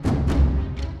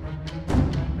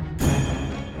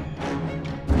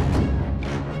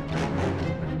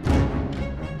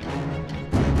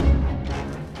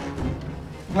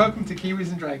Welcome to Kiwis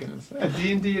and Dragons, a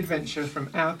D&D adventure from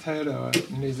Aotearoa,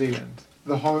 New Zealand,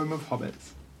 the home of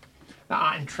hobbits.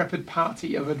 Our intrepid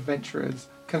party of adventurers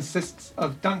consists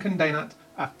of Duncan Daynut,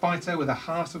 a fighter with a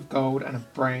heart of gold and a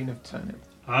brain of turnip.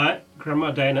 Alright,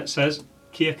 Grandma Daynut says,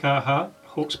 Kia kaha,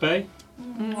 Hawke's Bay.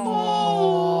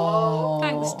 Oh,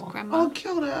 thanks, Grandma. Oh,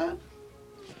 kia ora.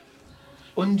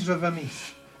 Undra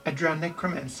Vamis, a drow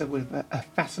necromancer with a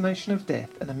fascination of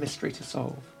death and a mystery to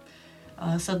solve.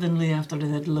 Suddenly, after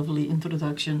that lovely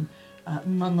introduction,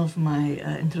 none of my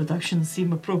introductions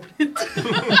seem appropriate.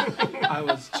 I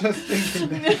was just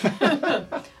thinking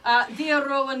that. Dear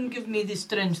Rowan, give me the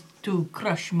strength to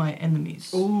crush my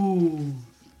enemies. Ooh.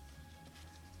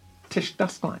 Tish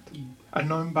Dusklight, a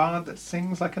gnome bard that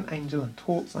sings like an angel and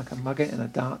talks like a mugger in a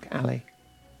dark alley.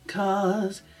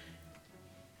 'Cause...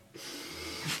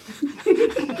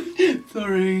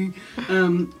 Sorry.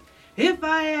 If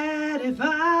I add, if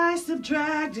I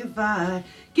subtract, if I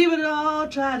give it all,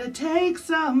 try to take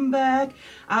some back,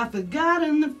 I've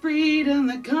forgotten the freedom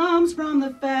that comes from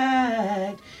the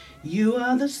fact you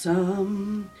are the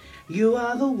sum, you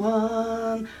are the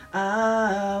one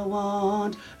I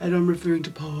want. And I'm referring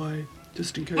to pie,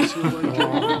 just in case you're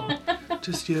wondering.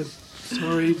 Just, yeah,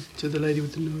 sorry to the lady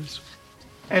with the nose.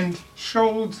 And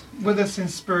Shold with us in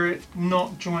spirit,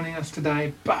 not joining us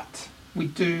today, but we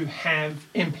do have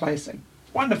in place a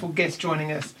wonderful guest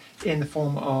joining us in the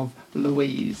form of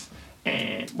Louise.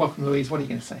 And welcome, Louise. What are you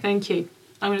going to say? Thank you.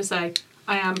 I'm going to say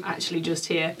I am actually just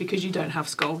here because you don't have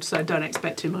Scold, so don't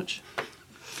expect too much.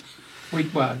 Look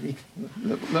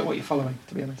what you're following,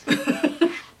 to be honest.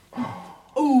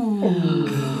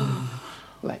 Ooh.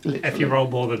 Like, literally. If you roll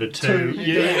more than a 2, Two,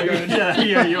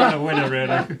 you're a winner,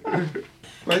 really.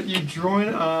 Well, you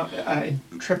join our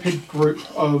intrepid group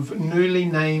of newly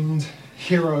named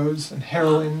heroes and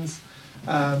heroines.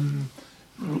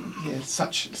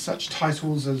 Such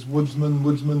titles as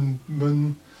Woodsman,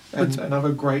 Moon, and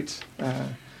other great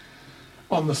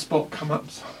on-the-spot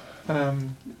come-ups.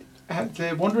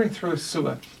 They're wandering through a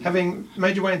sewer, having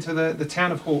made your way into the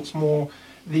town of Hawksmoor.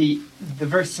 The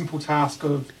very simple task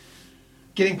of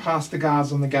getting past the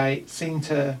guards on the gate seemed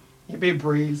to be a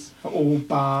breeze for all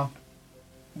bar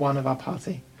one of our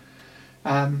party.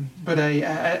 But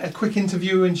a quick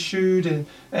interview ensued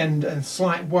and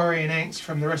slight worry and angst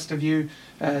from the rest of you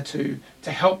to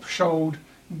help Shold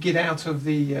get out of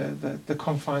the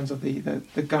confines of the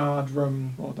guard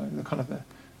room, or the kind of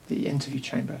the interview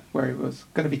chamber where he was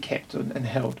going to be kept and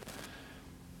held.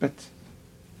 But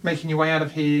making your way out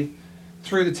of here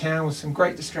through the town with some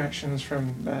great distractions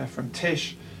from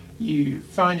Tish, you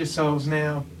find yourselves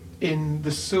now in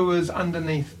the sewers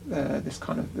underneath this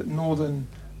kind of the northern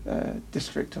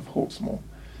district of Hawksmoor.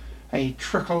 A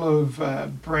trickle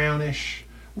of brownish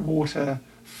water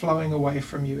flowing away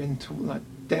from you into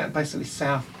down basically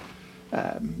south.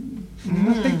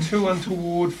 Nothing too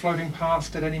untoward floating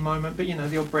past at any moment, but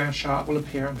the odd brown shark will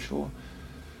appear, I'm sure.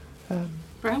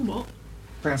 Brown what?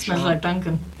 Brown Smells shark. like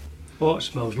Duncan. Oh, it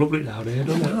smells lovely down here,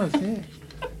 doesn't it? It does,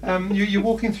 yeah. You're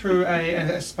walking through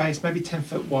a space maybe 10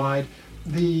 foot wide.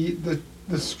 The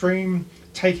stream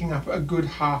taking up a good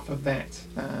half of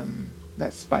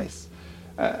that space.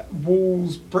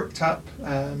 Walls bricked up,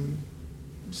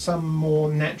 some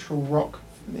more natural rock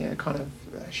kind of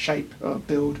shape or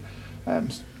build,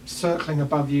 circling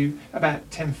above you about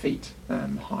 10 feet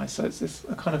high. So it's this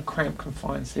kind of cramped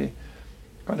confines here,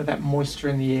 kind of that moisture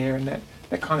in the air and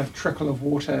that kind of trickle of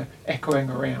water echoing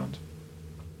around.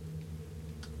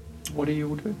 What do you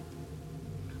all do?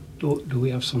 Do we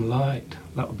have some light?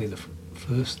 That would be the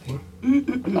first thing.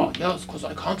 Oh, yes, because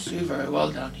I can't see very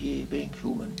well down here, being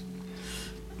human.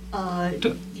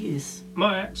 Yes.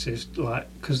 My axe is do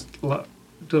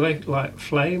they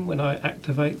flame when I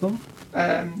activate them?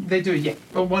 They do, yeah.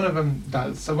 But one of them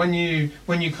does. So when you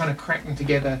kind of crack them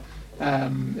together,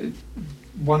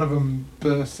 one of them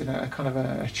bursts in a kind of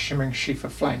a shimmering sheaf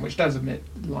of flame, which does emit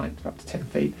light up to 10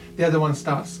 feet. The other one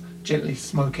starts gently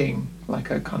smoking,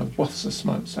 like a kind of wafts of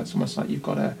smoke. So it's almost like you've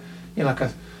got a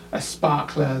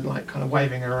sparkler, like kind of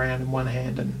waving around in one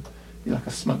hand and like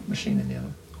a smoke machine in the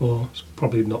other. Well, it's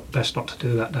probably best not to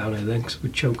do that down here then, because it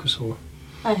would choke us all.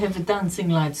 I have a dancing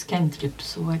lights cantrip,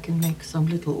 so I can make some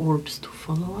little orbs to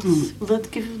follow us. Will that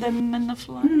give them enough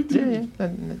light? Yeah.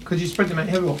 Could you spread them out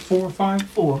here? What, 4 or 5?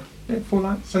 4. Yeah, 4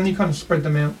 lights. And you kind of spread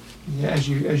them out as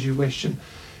you wish. And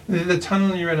the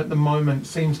tunnel you're in at the moment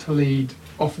seems to lead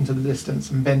off into the distance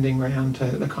and bending round to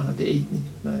the kind of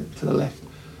to the left,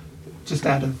 just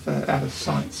out of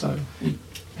sight. So,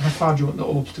 how far do you want the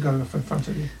orbs to go from in front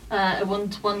of you? I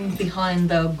want one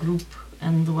behind our group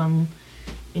and one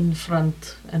in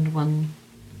front and one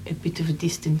a bit of a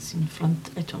distance in front.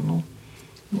 I don't know.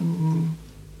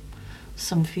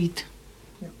 some feet.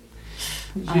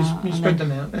 You spread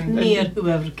them out. And Near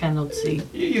whoever cannot see.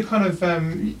 you're kind of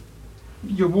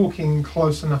you're walking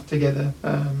close enough together.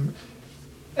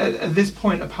 At this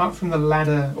point, apart from the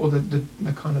ladder or the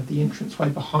kind of the entranceway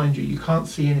behind you, you can't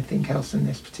see anything else in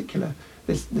this particular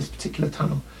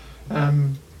tunnel.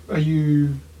 Are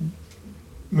you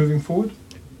moving forward?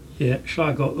 Yeah, shall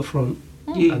I go at the front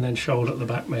Yeah. and then shoulder at the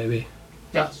back maybe?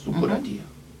 That's a good idea.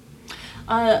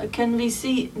 Can we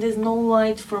see? There's no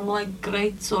light from like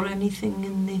grates or anything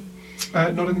in the.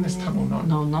 Not in this tunnel, no.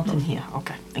 No, not in here.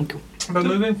 Okay, thank you. But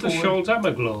moving The forward, Shoals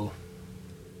hammer glow.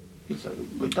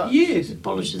 it does. Yes. It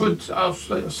polishes it. But I'll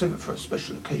save it for a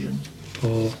special occasion.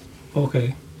 Oh,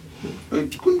 okay.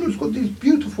 Gundra's got these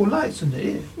beautiful lights in the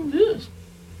air, Yes.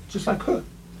 just like her.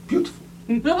 Beautiful.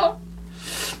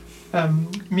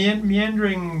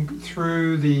 Meandering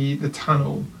through the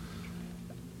tunnel,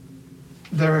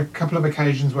 there are a couple of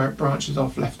occasions where it branches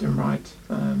off left and right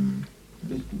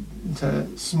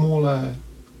into smaller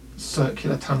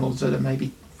circular tunnels that are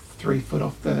maybe 3 foot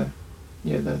off the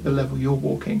level you're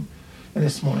walking, and they're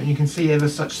small. And you can see ever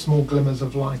such small glimmers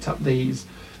of light up these.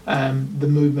 The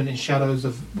movement in shadows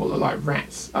of what look like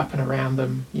rats up and around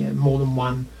them. Yeah, more than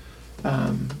one.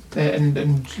 And I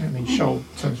mean, Shoal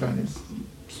turns around.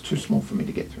 It's too small for me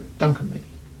to get through. Duncan maybe,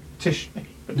 Tish maybe.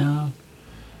 But No.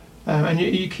 and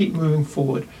you keep moving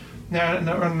forward. Now,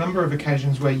 there are a number of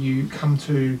occasions where you come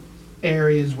to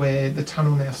areas where the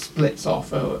tunnel now splits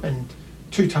off, and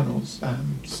 2 tunnels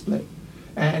split.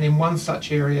 And in one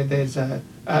such area, there's a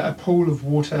pool of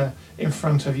water in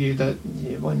front of you that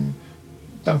when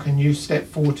Duncan, you step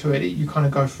forward to it, you kind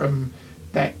of go from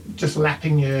that just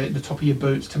lapping the top of your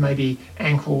boots to maybe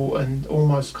ankle and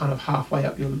almost kind of halfway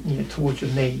up towards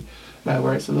your knee,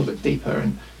 where it's a little bit deeper,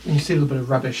 and you see a little bit of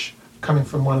rubbish coming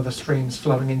from one of the streams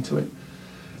flowing into it.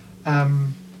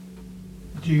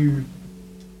 Do you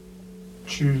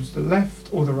choose the left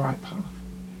or the right path?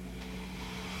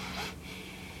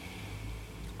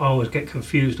 I always get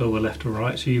confused over left or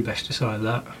right, so you best decide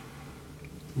that.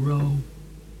 Row.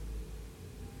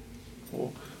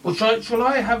 Well, shall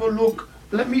I have a look?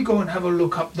 Let me go and have a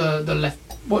look up the left.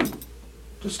 What?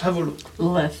 Just have a look.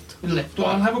 Left. Left. Well,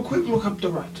 I'll have a quick look up the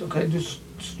right. Okay, just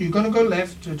you're gonna go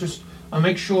left. I'll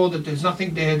make sure that there's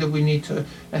nothing there that we need to.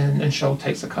 And Shoal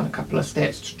takes a kind of couple of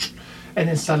steps, and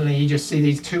then suddenly you just see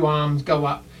these 2 arms go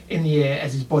up in the air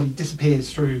as his body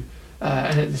disappears through,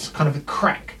 and it's kind of a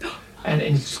crack, and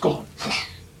he's just gone.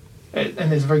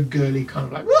 And there's a very girly kind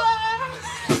of like.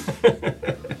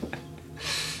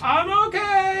 I'm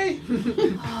okay.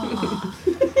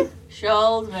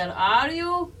 Shoal, where are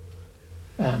you?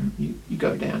 You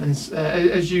go down, and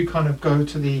as you kind of go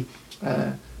to the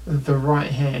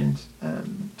right hand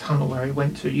tunnel where he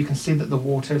went to, you can see that the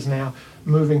water is now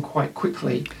moving quite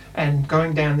quickly and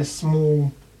going down this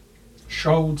small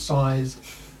shoal-sized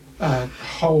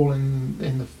hole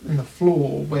in the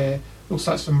floor where it looks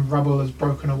like some rubble has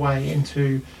broken away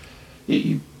into.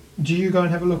 Do you go and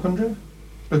have a look, Andrea?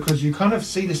 Because you kind of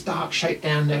see this dark shape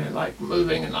down there, like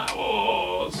moving, and like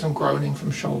some groaning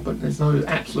from Shoal, but there's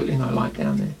absolutely no light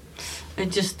down there. I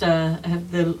just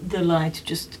have the light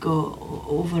just go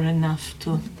over enough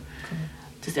to.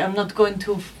 I'm not going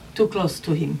too close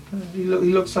to him. He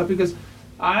looks up. He goes,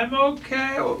 "I'm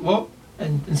okay." What?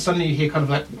 And suddenly you hear kind of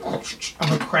like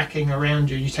of a cracking around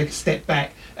you. You take a step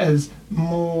back as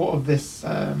more of this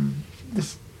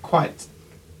this quite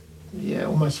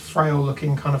almost frail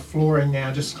looking kind of flooring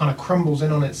now just kind of crumbles in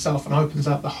on itself and opens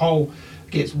up. The hole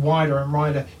gets wider and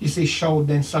wider. You see Shoal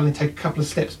then suddenly take a couple of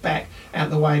steps back out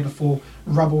the way before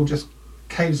rubble just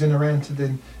caves in around to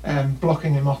them,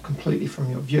 blocking him off completely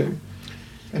from your view.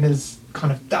 And as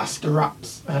kind of dust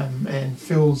erupts and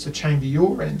fills the chamber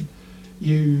you're in,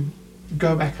 you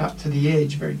go back up to the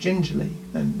edge very gingerly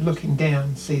and looking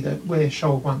down see that where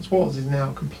Shoal once was is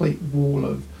now a complete wall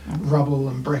of rubble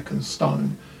and brick and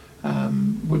stone,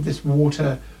 with this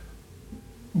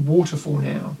waterfall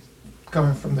now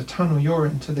going from the tunnel you're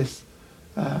in to this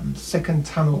second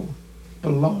tunnel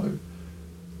below,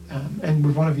 and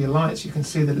with one of your lights you can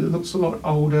see that it looks a lot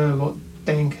older, a lot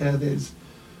danker. There's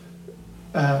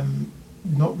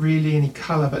not really any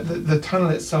colour, but the tunnel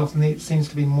itself seems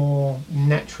to be more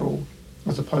natural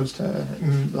as opposed to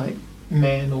like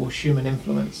man or human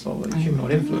influence or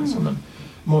humanoid influence on them.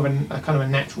 More of a kind of a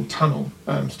natural tunnel,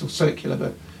 still circular,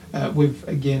 but with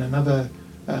again another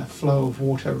flow of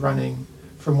water running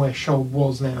from where Shoal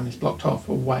was now and is blocked off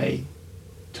away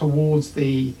towards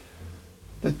the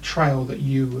trail that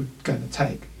you were going to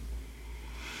take.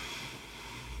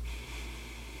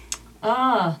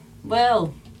 Ah,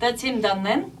 well, that's him done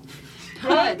then.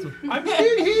 Right. I'm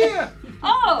still here.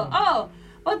 Oh,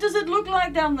 what does it look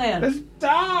like down there? It's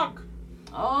dark.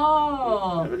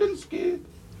 Oh, I'm a little scared.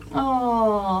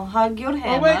 oh, hug your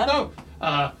hammer. Oh wait,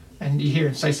 no. And you hear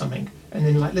him say something, and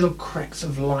then like little cracks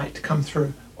of light come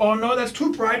through. Oh no, that's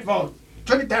too bright, Vol.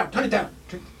 Turn it down. Turn it down.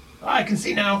 I can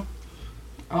see now.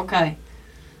 Okay.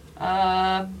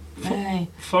 Hey.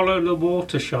 Follow the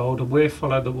water, shoulder. We'll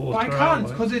follow the water. I can't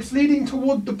because it's leading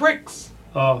toward the bricks.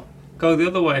 Oh, go the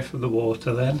other way from the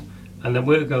water then, and then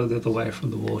we'll go the other way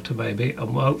from the water maybe, and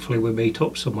hopefully we'll meet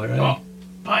up somewhere. Eh? Oh,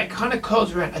 but it kind of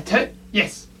curls around.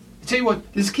 Yes. I tell you what.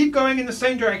 Let's keep going in the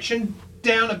same direction,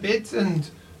 down a bit, and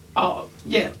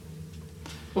yeah,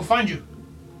 we'll find you.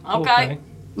 Okay.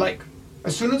 Like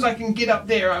as soon as I can get up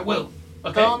there, I will.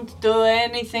 Okay. Don't do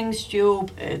anything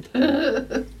stupid.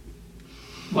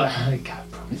 Well, I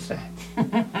can't promise that.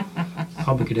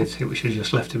 Probably could think we should have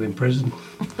just left him in prison.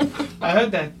 I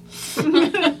heard that.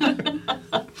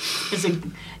 There's a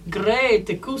great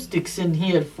acoustics in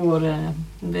here for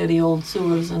very old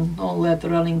sewers and all that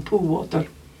running poo water.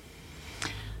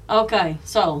 Okay,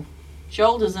 so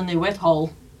shoulders in the wet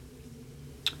hole.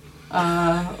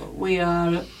 We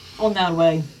are on our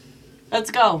way.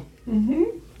 Let's go.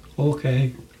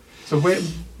 Okay. So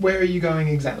where are you going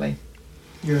exactly?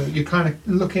 You're kind of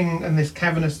looking in this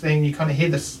cavernous thing. You kind of hear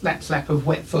the slap of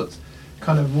wet foot,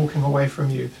 kind of walking away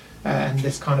from you, and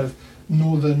this kind of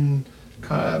northern,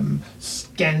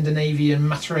 Scandinavian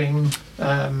muttering.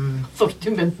 No,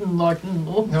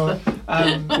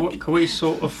 Can we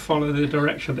sort of follow the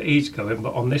direction that he's going,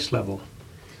 but on this level?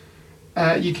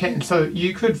 you can. So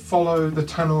you could follow the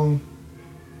tunnel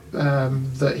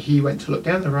that he went to look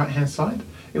down the right-hand side.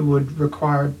 It would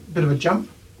require a bit of a jump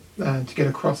to get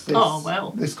across this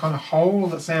this kind of hole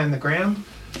that's down in the ground,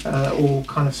 or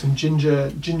kind of some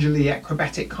gingerly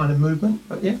acrobatic kind of movement.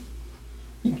 But yeah,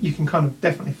 you can kind of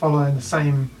definitely follow in the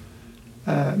same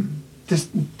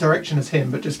direction as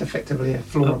him, but just effectively a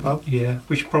floor above. Yeah,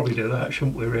 we should probably do that,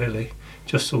 shouldn't we? Really,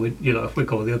 just so we, if we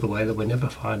go the other way, then we never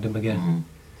find him again.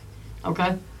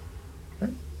 Okay.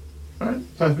 All right.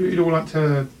 So if you'd all like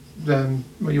to,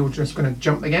 you're just going to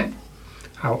jump the gap.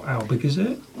 How big is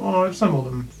it? Oh, it's no more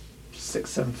than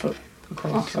 6-7 foot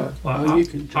across. So.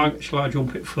 Shall I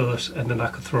jump it first, and then I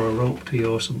could throw a rope to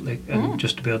you or something, and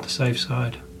just to be on the safe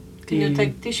side? Can you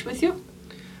take Tish with you?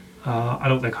 I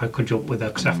don't think I could jump with her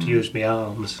because I have to use my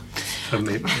arms for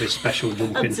my special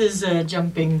jumping. That's his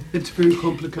jumping. It's very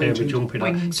complicated. Yeah,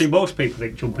 jumping. See, most people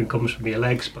think jumping comes from your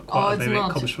legs, but quite a bit it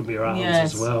comes from your arms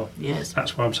as well. Yes.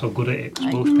 That's why I'm so good at it,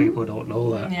 because most people don't know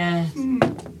that. Yeah.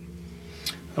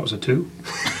 That was a 2.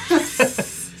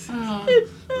 Really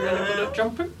good at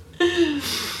jumping.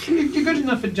 You're good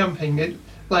enough at jumping.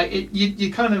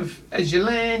 You kind of, as you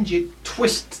land, you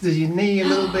twist your knee a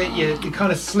little bit. You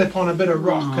kind of slip on a bit of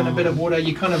rock and a bit of water.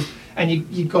 You kind of, and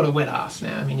you've got a wet ass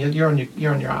now. I mean, you're on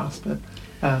your ass, but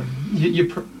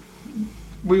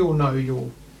we all know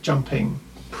your jumping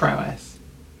prowess.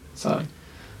 So,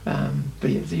 but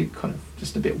yeah, so you're kind of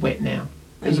just a bit wet now.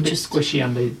 It's a bit squishy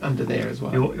under there as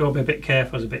well. You'll be a bit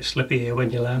careful. It's a bit slippy here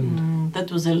when you land. That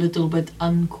was a little bit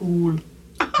uncool,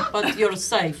 but you're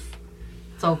safe.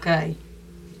 It's okay.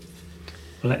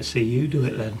 Well, let's see you do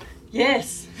it then.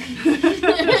 Yes.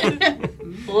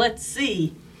 Let's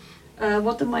see.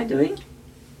 What am I doing?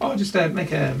 Oh, just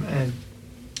make an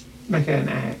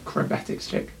acrobatics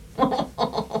check.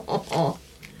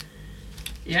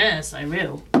 Yes, I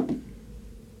will.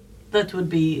 That would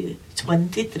be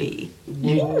 23.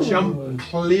 You jump,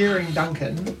 clearing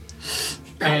Duncan,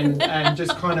 and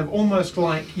just kind of almost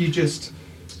like you just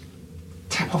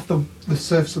tap off the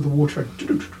surface of the water.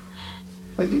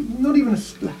 Like, not even a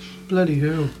splash. Bloody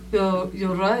hell.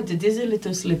 You're right, it is a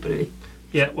little slippery.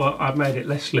 Yeah, well, I've made it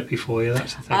less slippy for you,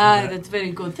 that's the thing. That's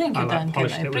very good. Thank you, Duncan.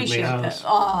 Polished I it with my appreciate that. arse.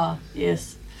 Ah,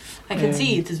 yes. I can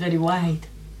see it is very wide.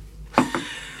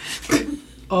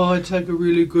 Oh, I take a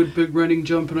really good big running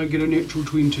jump and I get a natural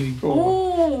 20.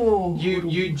 Oh!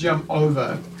 You jump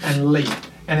over and leap.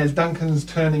 And as Duncan's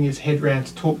turning his head round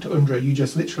to talk to Undra, you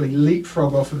just literally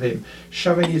leapfrog off of him,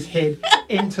 shoving his head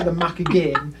into the muck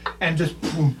again, and just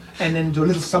boom, and then do a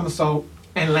little somersault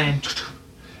and land.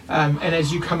 And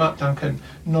as you come up, Duncan,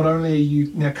 not only are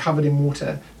you now covered in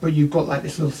water, but you've got like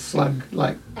this little slug,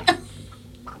 like.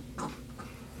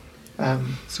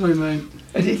 Sorry, mate.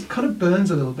 It kind of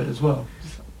burns a little bit as well.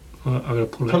 Well, I'm going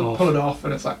to pull it off,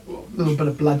 and it's like a little bit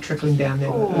of blood trickling down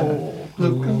there.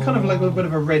 Kind of like a little bit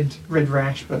of a red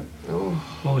rash, but. Oh,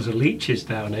 there's the leeches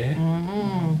down here.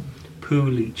 Poo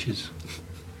leeches.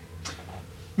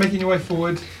 Making your way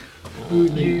forward,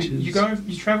 you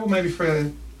travel maybe for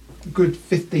a good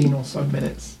 15 or so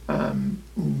minutes,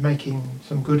 making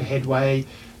some good headway.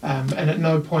 and at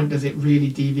no point does it really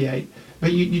deviate.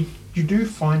 But you do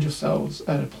find yourselves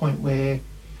at a point where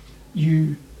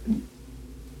you're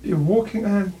walking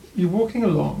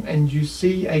along, and you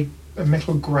see a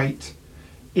metal grate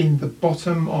in the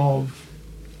bottom of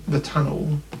the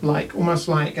tunnel, like almost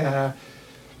like I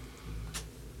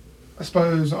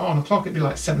suppose on a clock it'd be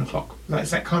like 7 o'clock. Like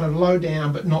it's that kind of low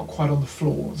down, but not quite on the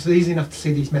floor. It's easy enough to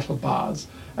see these metal bars,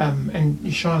 and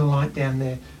you shine a light down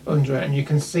there, Undra, and you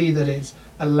can see that it's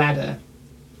a ladder,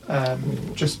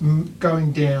 just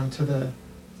going down to the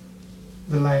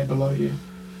layer below you.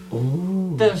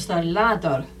 Ooh. There's the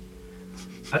ladder.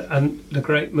 And the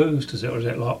grate moves, does it, or is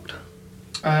it locked?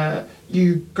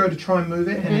 You go to try and move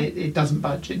it, and it doesn't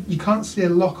budge. You can't see a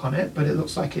lock on it, but it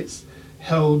looks like it's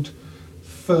held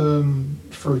firm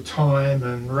through time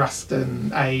and rust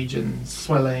and age and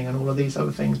swelling and all of these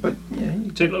other things. But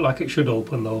Does it look like it should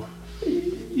open, though?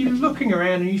 you're looking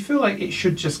around and you feel like it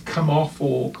should just come off,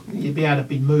 or you'd be able to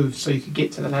be moved so you could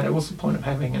get to the ladder. What's the point of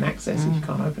having an access if you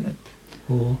can't open it?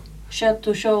 Ooh. Shout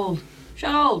to Shold.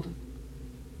 Shold!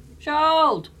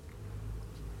 Shold!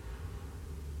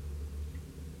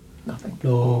 Nothing.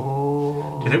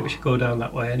 No. Do you think we should go down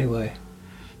that way anyway?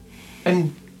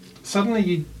 And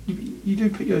suddenly you do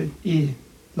put your ear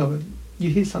lower. You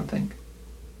hear something.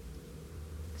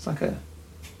 It's like a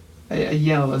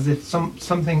yell, as if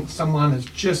someone has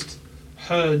just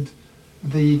heard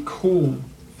the call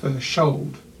for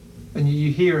Shold, and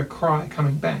you hear a cry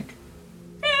coming back.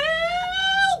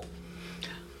 Help!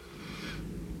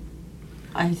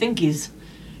 I think he's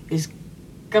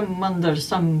come under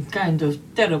some kind of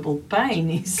terrible pain.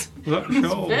 He's That's it's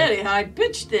Shold. very high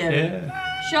pitched there.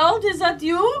 Yeah. Shold, is that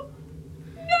you?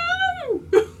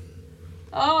 No!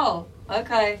 Oh,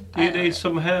 okay. Do you need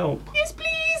some help? Yes, please.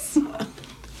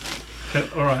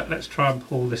 All right, let's try and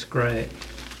pull this grate.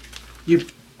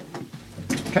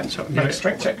 Okay, So, make a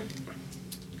strength check.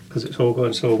 Because it's all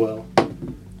going so well.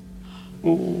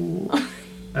 Ooh.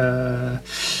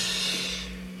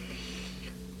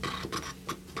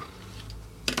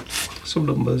 Some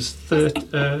numbers.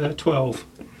 12.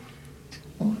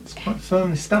 Well, it's quite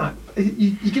firmly stuck.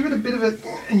 You give it a bit of a,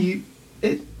 and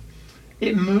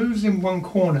it moves in one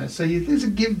corner. So there's a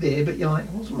give there, but you're like,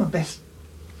 what's my best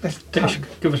Dish, tug?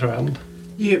 give us a hand.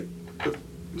 Yeah.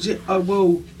 I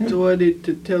will. Do I need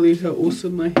to tell you how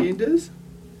awesome my hand is?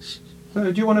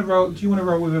 So do you want to roll? Do you want to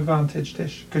roll with advantage,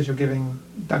 Tish? Because you're giving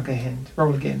Doug a hand.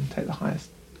 Roll again. Take the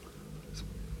highest.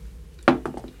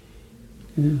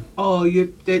 Oh, yep.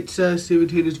 That's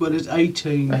 17 as well as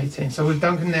 18. 18. So with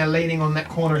Duncan now leaning on that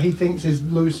corner, he thinks is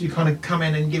loose. You kind of come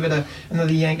in and give it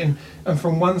another yank, and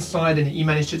from one side in it, you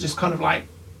manage to just kind of like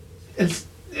it's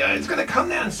going to come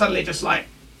down, and suddenly just like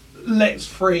lets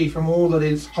free from all that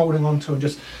it's holding on to, and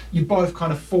just you both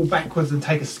kind of fall backwards and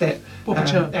take a step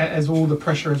as all the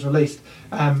pressure is released,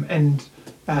 and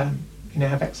you now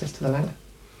have access to the ladder.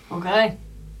 Okay.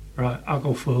 Right, I'll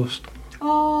go first.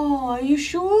 Oh, are you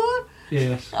sure?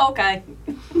 Yes. Okay.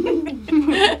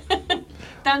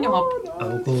 Down you hop.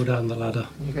 I'll go down the ladder.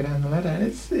 You go down the ladder, and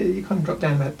it's you kind of drop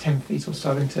down about 10 feet or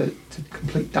so into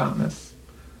complete darkness,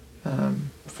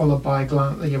 followed by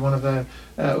one of the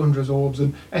Undra's orbs,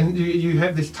 and you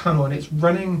have this tunnel, and it's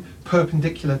running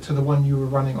perpendicular to the one you were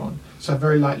running on. So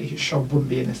very likely Shold wouldn't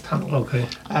be in this tunnel. Okay.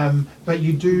 But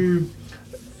you do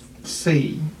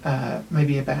see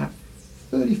maybe about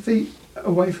 30 feet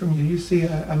away from you. You see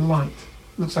a light.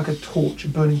 Looks like a torch, a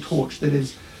burning torch that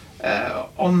is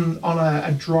on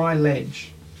a dry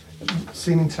ledge,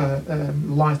 seeming to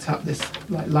light up this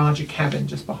like larger cabin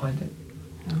just behind it.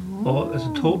 Oh, there's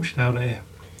a torch down here.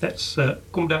 Let's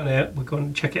come down here. We're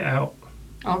going to check it out.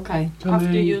 Okay. Come After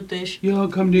in. you, Tish. Yeah, I'll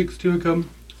come next to you. Come.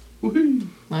 Woohoo!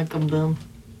 I come down.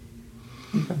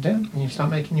 You come down and you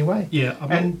start making your way. Yeah,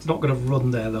 I'm And- not going to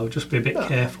run there though. Just be a bit No.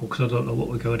 careful because I don't know what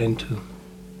we're going into.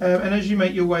 And as you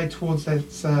make your way towards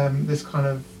this kind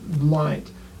of light,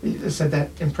 as I said,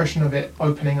 that impression of it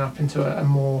opening up into a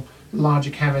more larger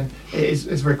cavern is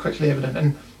very quickly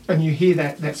evident, and you hear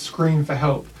that scream for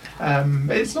help.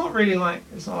 It's not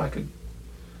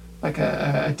like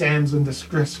a damsel in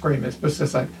distress scream. It's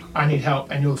just like, I need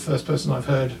help, and you're the first person I've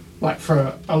heard like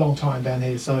for a long time down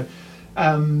here. So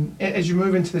as you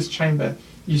move into this chamber,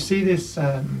 you see this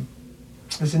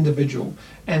individual,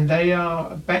 and they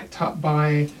are backed up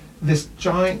by this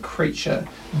giant creature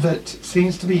that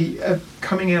seems to be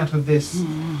coming out of this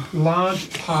large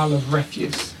pile of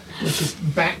refuse, which is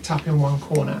backed up in one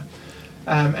corner.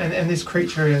 And this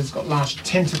creature has got large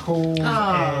tentacles and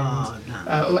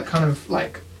all that kind of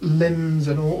like limbs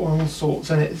and all sorts,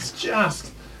 and it's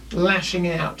just lashing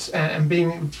out and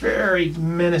being very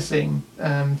menacing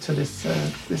to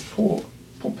this poor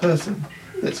person.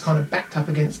 that's kind of backed up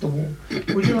against the wall.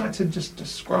 Would you like to just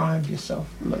describe yourself,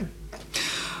 Lou?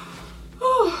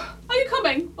 Oh, are you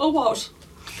coming or what?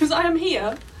 Because I am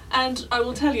here and I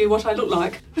will tell you what I look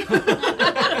like.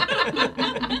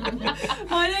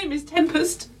 My name is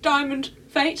Tempest Diamond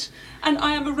Fate and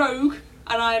I am a rogue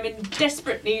and I am in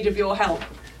desperate need of your help.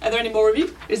 Are there any more of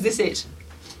you? Is this it?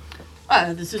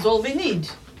 This is all we need.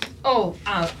 Oh,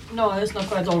 no, it's not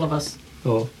quite all of us.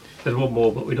 Oh, there's one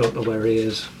more, but we don't know where he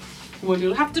is. What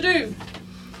you'll have to do.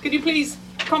 Can you please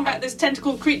combat this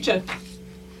tentacled creature?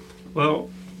 Well,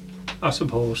 I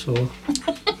suppose so.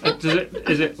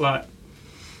 Is it like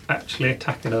actually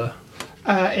attacking her?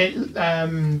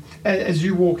 As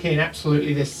you walk in,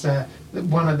 absolutely, this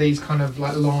one of these kind of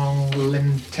like long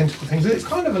limbed tentacle things. It's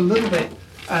kind of a little bit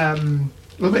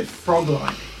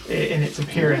frog-like in its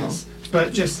appearance,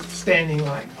 but just standing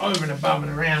like over and above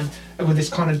and around with this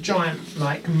kind of giant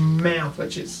like mouth,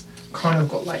 which it's kind of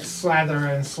got like slather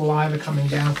and saliva coming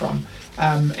down from.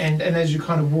 And as you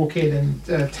kind of walk in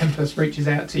and Tempest reaches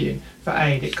out to you for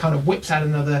aid, it kind of whips out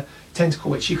another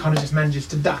tentacle, which she kind of just manages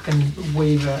to duck and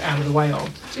weave out of the way of.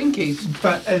 Jinky.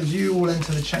 But as you all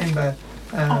enter the chamber,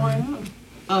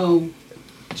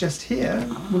 just here,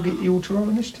 we'll get you all to roll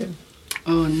initiative.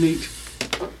 Oh, neat.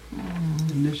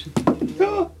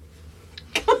 Initiative.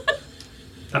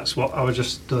 That's what I was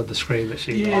just doing the screen that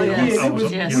she. Yeah, yes. I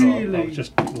was, Yes. you know, I was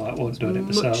just like wasn't doing it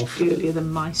Much myself. earlier than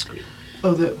my screen.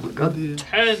 Oh, that. Yeah.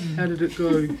 10. How did it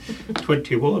go?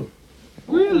 21.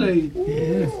 Really?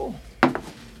 Yeah.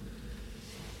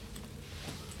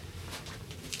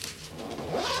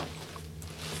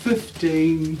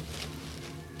 15.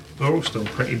 We're all still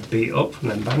pretty beat up from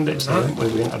them bandits, aren't we?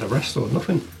 We ain't had a rest or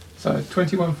nothing. So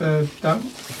 21 for Doug.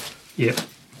 Yep.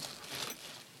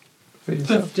 For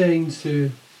yourself. 15,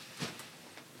 sir.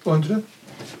 100.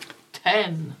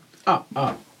 10.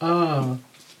 And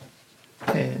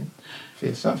for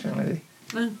yourself, young lady.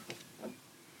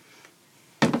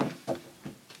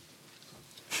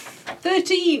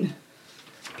 13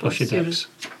 Plus your dex.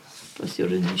 Plus your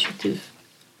initiative.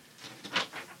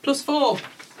 plus 4.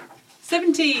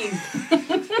 17.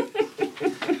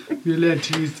 You're allowed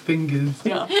to use fingers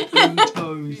Yeah. and Use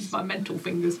toes. my mental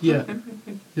fingers. Yeah.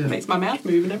 Yeah. Makes my mouth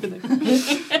move and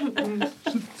everything.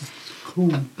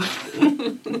 Cool.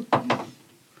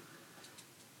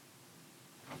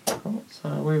 Cool. So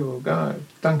we will go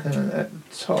Duncan at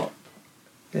the top.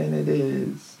 Then it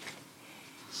is.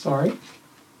 Sorry.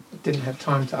 I didn't have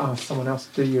time to ask someone else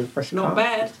to do your fresh Not card.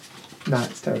 bad. No,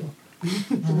 it's terrible.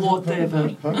 Whatever.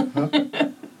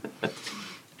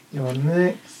 You're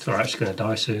next. It's alright, she's going to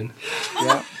die soon.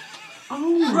 Yeah.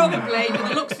 Probably with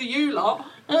the looks of you lot.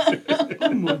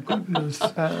 Oh my goodness.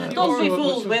 Don't be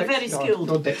fooled, we're very skilled.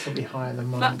 Your decks will be higher than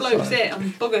mine. That bloke's so- it.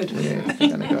 I'm buggered. Yeah,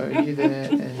 you're going to go you there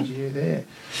and you there.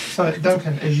 So,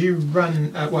 Duncan, as you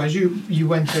run, as you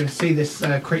went to see this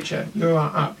creature, you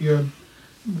are up. You're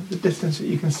the distance that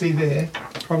you can see there.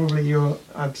 Probably you're,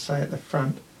 I'd say, at the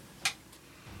front.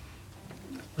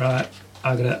 Right,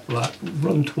 I'm going to like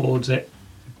run towards it,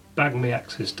 bang my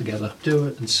axes together Do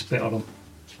it. and spit on them.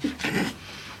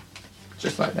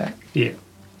 Just like that. Yeah.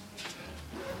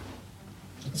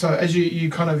 So as you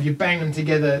bang them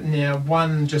together now,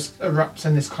 one just erupts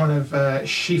in this kind of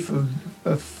sheaf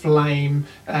of flame,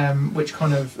 which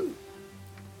kind of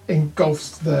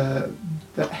engulfs the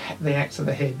axe of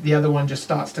the head. The other one just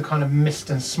starts to kind of mist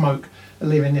and smoke,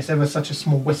 leaving this ever such a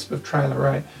small wisp of trail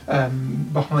array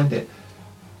behind it.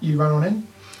 You run on in?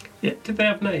 Yeah, did they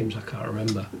have names? I can't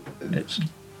remember. It's,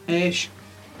 Ash.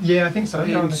 Yeah, I think so.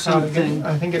 You're on the card again. Something.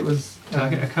 I think it was. did I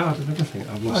get a card and everything?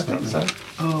 I've I lost think that so. now.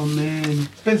 Oh man.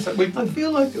 It's been so, I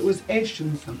feel like it was Ash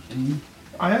and something.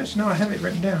 I actually know I have it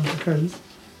written down because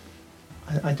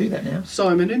I do that now.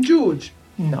 Simon and George.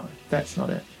 No, that's not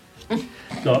it.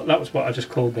 No, that was what I just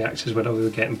called my axes when we were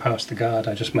getting past the guard.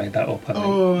 I just made that up. I think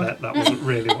Oh. that wasn't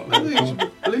really what they were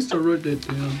called. At least I wrote that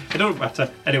down. It don't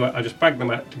matter. Anyway, I just bag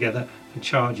them out together and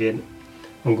charge in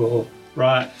and go,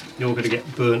 right, you're going to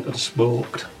get burnt and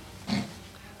smoked.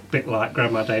 Bit like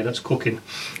Grandma Dana's cooking.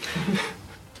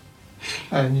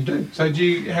 And you do. So do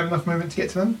you have enough movement to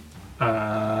get to them?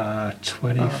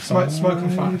 25. Smoke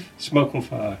and fire. Smoke and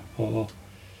fire. Or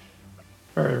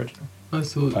Very original. I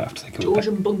thought. I have to think of George it.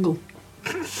 and Bungle.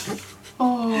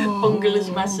 Oh. Bungle is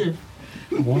massive.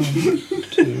 1, 2,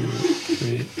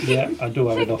 3. Yeah, I do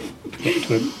have enough to get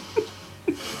to him.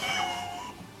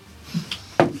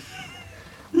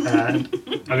 And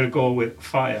I'm going to go with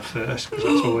fire first because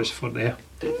that's always fun here.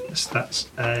 That's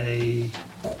a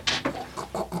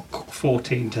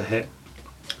 14 to hit.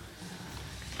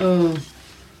 Oh.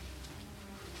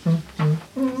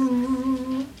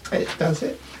 It does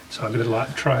it. So I'm going to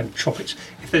like try and chop it.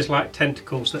 If there's like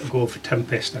tentacles that go for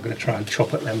Tempest, I'm going to try and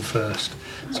chop at them first.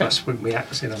 So I swing my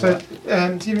axe in. And So,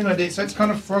 to give you an idea, so it's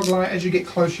kind of frog-like. As you get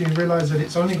closer, you realise that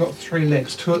it's only got 3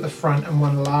 legs, 2 at the front and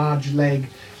 1 large leg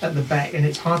at the back, and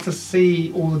it's hard to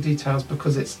see all the details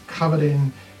because it's covered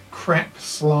in crap,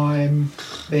 slime.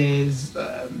 There's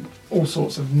all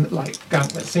sorts of like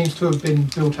gunk that seems to have been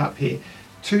built up here.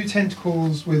 2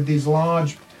 tentacles with these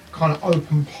large kind of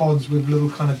open pods with little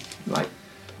kind of like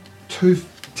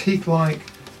teeth-like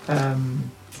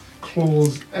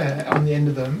claws on the end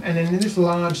of them, and then in this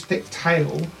large thick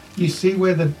tail you see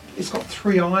where it's got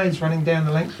 3 eyes running down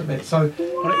the length of it. So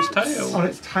on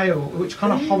its tail, which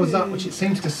kind of hovers up, which it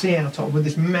seems to see out of, with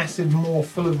this massive maw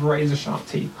full of razor sharp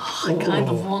teeth. I kind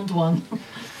of want one.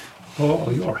 Oh,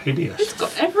 you're hideous. It's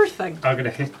got everything. I'm going to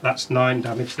hit. That's 9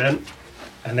 damage then,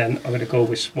 and then I'm going to go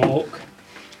with smoke.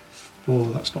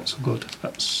 Oh, that's not so good.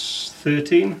 That's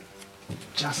 13.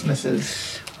 Just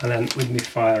misses. And then with me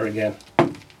fire again,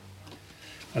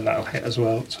 and that'll hit as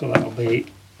well. So that'll be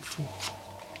 4,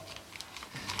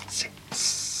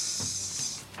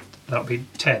 6. That'll be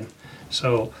 10.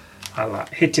 So I'll like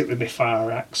hit it with my fire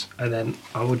axe, and then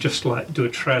I would just like do a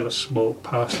trail of smoke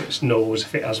past its nose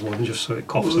if it has one, just so it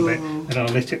coughs a bit. And I'll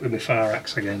hit it with my fire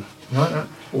axe again. Right,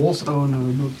 awesome. Oh no,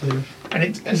 not there.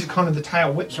 And as it kind of the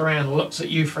tail whips around, looks at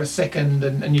you for a second,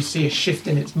 and you see a shift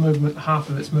in its movement, half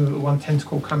of its movement, 1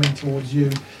 tentacle coming towards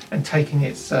you and taking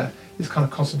its this kind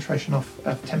of concentration off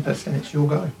of Tempest, and it's your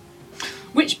go.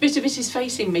 Which bit of it is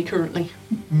facing me currently?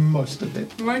 Most of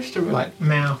it. Most of it. Like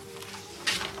mouth,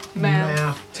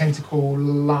 tentacle,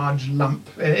 large lump.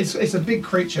 It's a big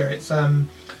creature. It's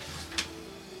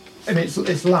and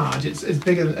it's large. It's as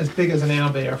big as an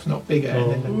owlbear, if not bigger.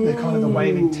 Oh. And then the kind of the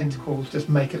waving tentacles just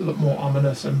make it look more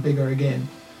ominous and bigger again.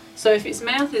 So if its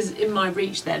mouth is in my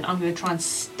reach, then I'm going to try and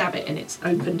stab it in its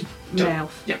opened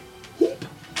mouth. Yeah.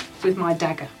 With my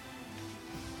dagger.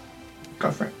 Go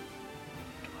for it.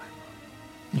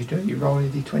 You do. You roll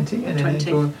your d20 and then 20.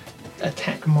 your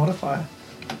attack modifier.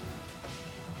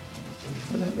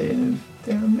 So that there,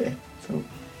 down there. So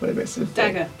whatever it says.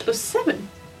 Dagger plus 7.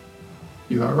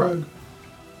 You are a rogue.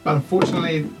 But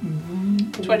unfortunately...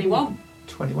 21.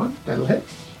 21. That'll hit.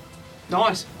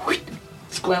 Nice.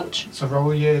 Squelch. So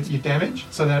roll your damage.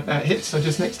 So that hits. So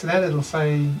just next to that it'll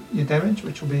say your damage,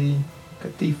 which will be a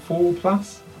d4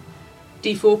 plus.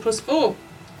 D4 plus 4.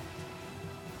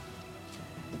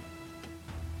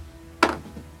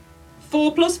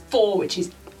 4 plus 4, which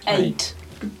is 8.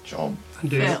 Good job. And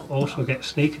do you Fail. also get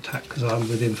sneak attack because I'm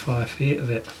within 5 feet of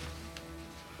it?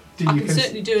 Do I you can cons-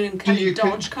 certainly do an uncanny you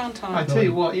con- dodge, can't I? I tell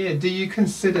you what, yeah. Do you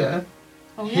consider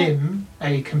Oh, yeah. him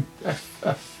a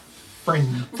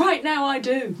friend? Right now I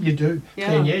do. You do.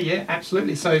 Yeah. Yeah,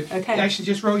 absolutely. So Okay. actually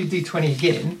just roll your d20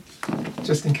 again,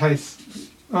 just in case.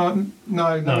 No,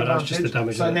 that's just the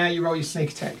damage, So isn't it? now you roll your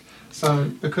sneak attack. So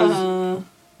because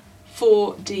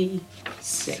 4d6.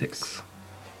 6.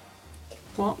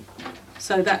 What?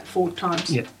 So that 4 times.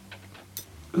 Yeah.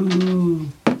 Ooh.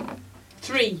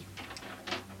 3.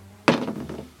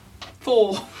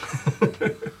 4.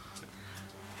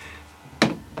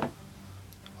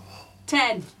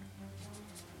 10.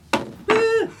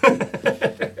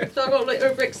 So I got a bit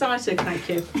overexcited, thank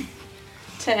you.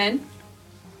 10.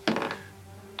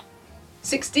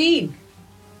 16.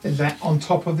 is that on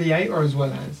top of the 8 or as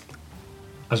well as?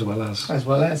 As well as. As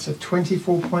well as. So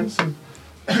 24 points of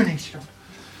extra.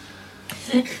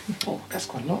 Oh, that's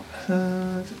quite a lot.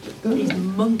 He's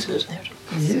munted.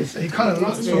 Yes, he kind of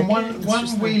looks from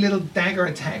one wee little dagger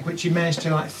attack, which you managed to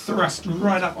like thrust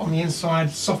right up on the inside,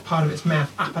 soft part of its mouth,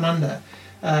 up and under,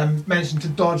 managing to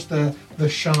dodge the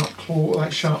sharp claw,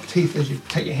 like sharp teeth as you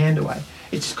take your hand away.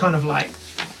 It's just kind of like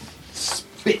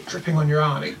spit dripping on your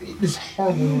arm. This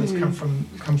horrible noise comes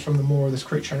from the maw of this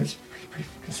creature, and it's pretty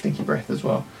fucking stinky breath as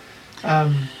well.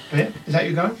 But yeah, is that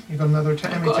your go? You've got another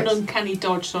attack? How I've many got an attacks? uncanny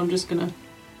dodge, so I'm just gonna.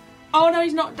 Oh no,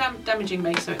 he's not damaging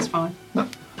me, so it's fine. No.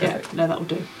 Yeah, Perfect. no, that'll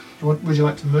do. Would you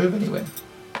like to move anywhere?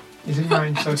 Is in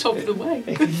range, so Out of the way.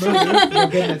 if you move, you'll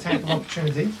get an attack of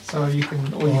opportunity. So you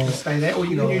can stay there, or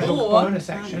you can use a Or- bonus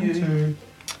action to.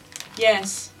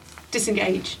 Yes.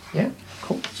 Disengage. Yeah,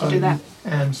 cool. So, I'll do that.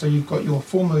 So you've got your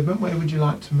full movement. Where would you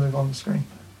like to move on the screen?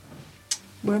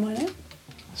 Where am I now?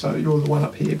 So you're the one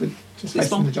up here, but just This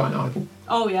facing one? the giant eyeball.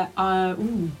 Oh yeah.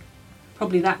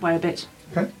 Probably that way a bit.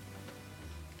 Okay.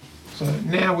 So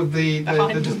now with the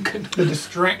Behind Duncan. the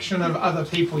distraction of other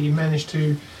people, you manage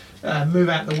to move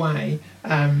out the way.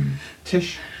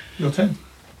 Tish, your turn.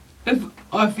 If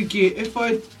I forget,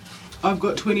 I've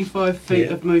got 25 feet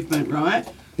Yeah. of movement, right?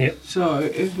 Yep. So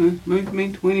if I move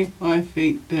me 25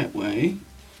 feet that way,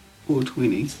 or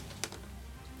 20.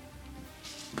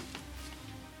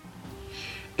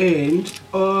 And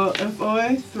if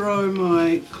I throw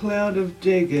my cloud of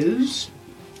daggers,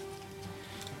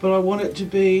 but I want it to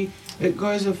be, it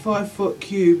goes a 5-foot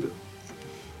cube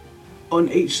on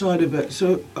each side of it.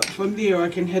 So from there I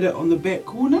can hit it on the back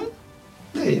corner.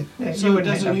 Yeah. So You it wouldn't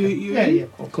doesn't end up- hurt you. Yeah,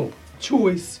 Oh, cool.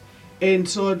 Choice. And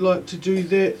so I'd like to do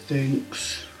that,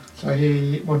 thanks. So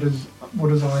here, what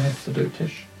does I have to do,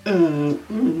 Tish?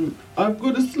 I've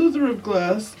got a slither of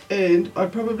glass, and I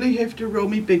probably have to roll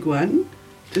me big one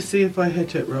to see if I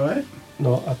hit it right.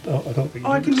 No, I don't think.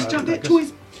 Oh, I you can just try jump that daggers.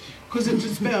 twice because it's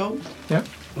a spell. Yep.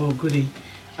 Oh, goody.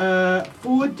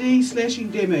 4d slashing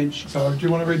damage. So do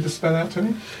you want to read the spell out to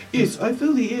me? Yes, I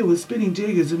fill the air with spinning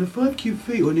daggers and a 5 cube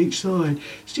feet on each side,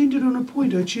 standing on a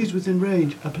point I choose within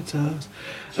range, up its arse.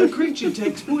 A creature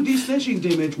takes 4d slashing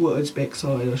damage, well, its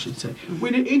backside, I should say,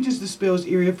 when it enters the spell's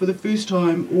area for the first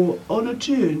time or on a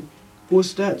turn, or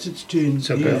starts its turn.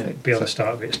 So be on the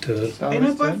start of its turn. So And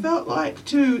it's if I done. felt like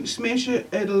to smash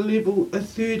it at a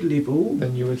third level,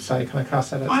 Then you would say, can I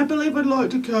cast that? I believe I'd like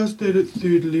to cast that at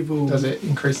third level. Does it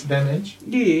increase the damage?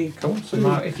 Yeah. Cool. So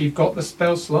Mark, if you've got the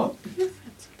spell slot,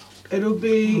 It'll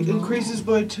be increases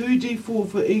by 2d4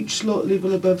 for each slot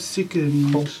level above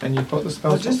second. cool. And you've got the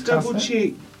spell I'll slot. just to cast double that?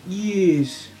 check.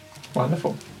 Yes.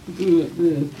 Wonderful.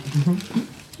 Good.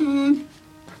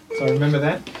 So remember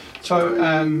that.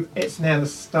 So it's now the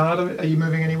start of it. Are you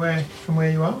moving anywhere from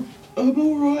where you are? I'm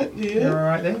alright You're there. all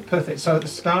right there. Perfect. So at the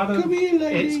start of Come here,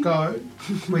 lady. its go,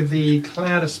 with the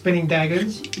cloud of spinning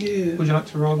daggers, Yeah. would you like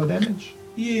to roll the damage?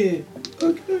 Yeah.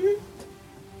 Okay.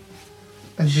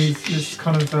 As this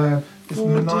kind of this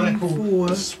 4d4.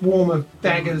 maniacal swarm of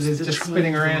daggers is The just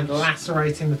spinning around, triangles.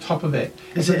 lacerating the top of it.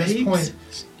 Is And it at this heaps? point,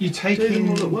 you take Do them in.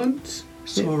 all at once?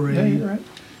 Sorry. Yeah, you're right.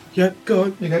 Yeah, go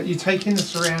on. You take in the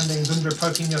surroundings, Undra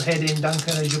poking your head in,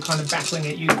 Duncan, as you're kind of battling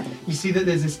it. You see that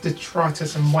there's this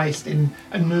detritus and waste in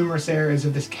numerous areas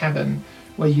of this cavern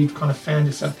where you've kind of found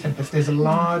yourself, Tempest. There's a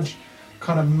large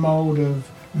kind of mould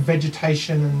of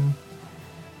vegetation and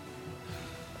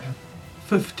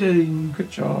 15. good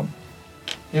job.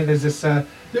 Yeah, there's this That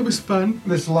was fun.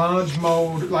 this large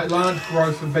mould, like large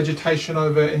growth of vegetation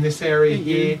over in this area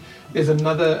here. There's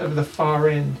another at the far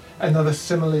end, another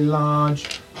similarly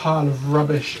large pile of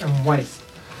rubbish and waste.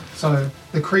 So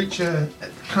the creature,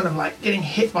 kind of like getting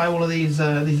hit by all of these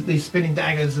spinning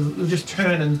daggers, will just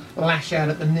turn and lash out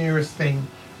at the nearest thing.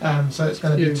 So it's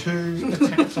going to Yeah. do 2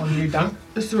 attacks on you, Dunk.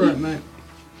 It's alright, mate.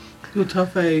 You're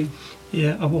tough, eh?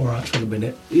 Yeah, I'm all right for the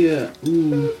minute. Yeah.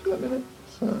 Ooh.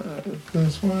 So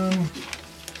first one.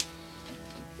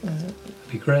 It'd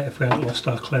be great if we hadn't lost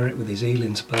our cleric with his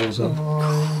healing spells on.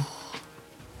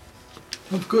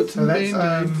 I've got So some that's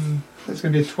band-aids. that's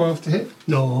going to be a 12 to hit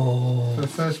for No. the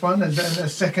first one, and then the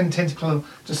second tentacle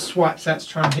just swipes out to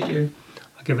try and hit you.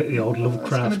 I give it the old It's going to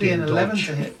Lovecraftian be an 11 dodge.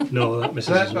 to hit. No, that misses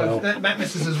So that's as well. that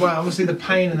misses as well. Obviously, the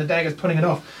pain and the dagger's putting it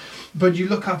off. But you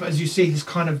look up as you see this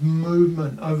kind of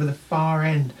movement over the far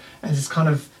end, as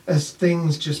as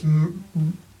things just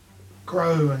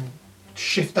grow and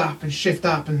shift up,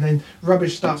 and then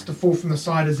rubbish starts to fall from the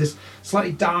side as this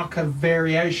slightly darker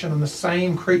variation on the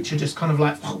same creature, just kind of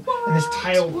like, and this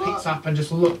tail picks up and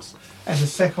just looks as the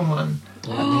second one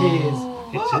appears.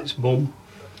 It's its mum.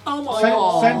 Oh my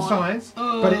Same god. size,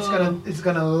 but it's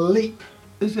gonna leap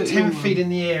Is it 10 your feet one? in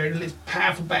the air, its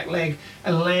powerful back leg,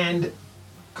 and land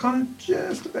kind of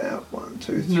just about 1,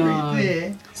 2, 3 No. there,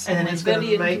 and then it's going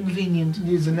very to inconvenient.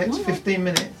 use the next 15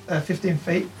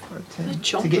 feet or 10, The to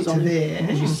chompers get to on it. there,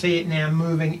 as you see it now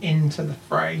moving into the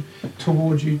fray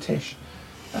towards you, Tish.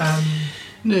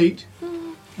 Neat.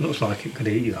 Looks like it could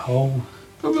eat you whole.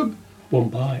 Probably. One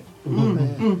bite.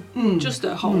 Just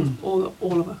a whole,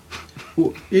 all of her.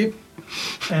 Oh, yep.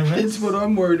 And That's what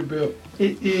I'm worried about.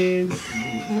 it is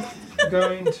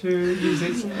going to use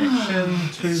its action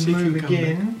to See if move you come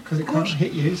again because it can't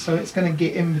hit you, so it's going to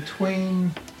get in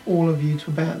between all of you to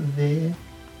about there.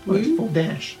 With Woo. full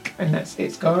dash, and that's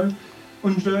its go.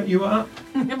 Undra, you are up.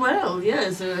 Well,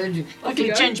 yes, you quickly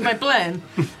go. change my plan.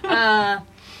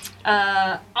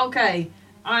 Okay,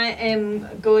 I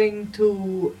am going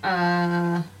to.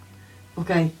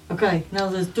 Okay, now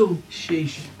there's 2.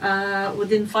 Sheesh.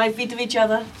 Within 5 feet of each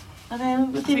other. Are they I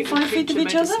within think the 5 feet of creature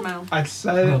each made a other? smell. I'd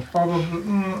say Oh. that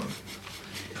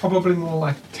probably more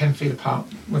like 10 feet apart,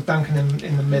 with Duncan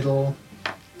in the middle.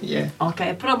 Yeah.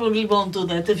 Okay, I probably won't do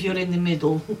that if you're in the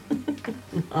middle.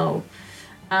 No.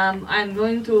 I'm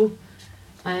going to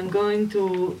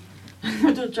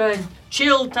to try and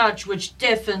chill touch, which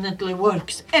definitely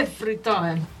works every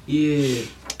time. Yeah.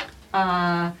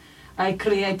 I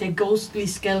create a ghostly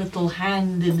skeletal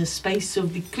hand in the space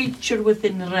of the creature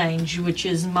within range, which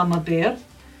is Mama Bear.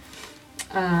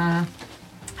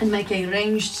 and make a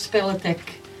ranged spell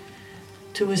attack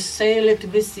to assail it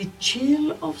with the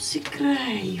chill of the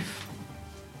grave.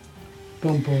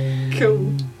 Boom, boom.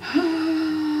 Cool.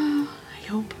 I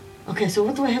hope. Okay, so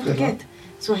what do I have to Good luck. get?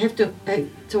 So I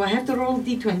have to roll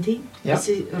d20. Yep. It's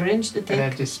a ranged And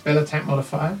attack. add your spell attack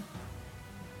modifier.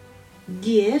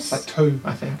 Yes. It's like 2,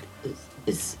 I think.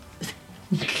 It's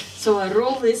so I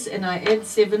roll this and I add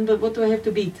 7, but what do I have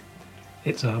to beat?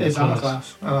 It's armor It's armor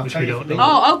class. class. I'll Which tell we you don't if you know.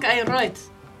 need Oh, okay, right.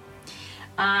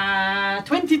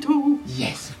 22. it.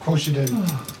 Yes, of course you do.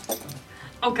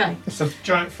 Okay, It's a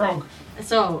giant frog.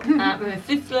 so my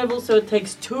 5th level, so it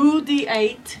takes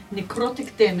 2d8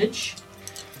 necrotic damage.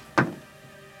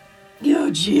 Oh,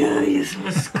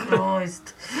 Jesus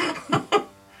Christ.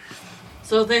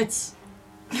 So that's.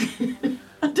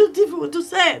 I don't even want to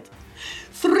say it.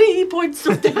 3 points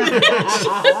of damage.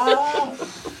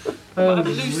 Might have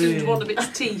loosened one of its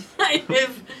teeth.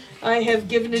 I have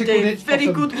given it Tickled a its very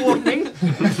bottom. good warning.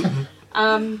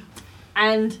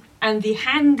 And the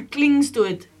hand clings to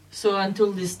it. So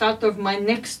until the start of my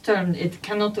next turn, it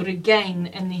cannot regain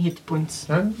any hit points.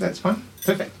 No, that's fine.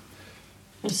 Perfect.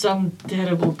 Some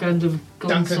terrible kind of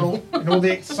console. Duncan, and all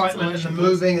the excitement and the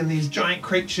moving and these giant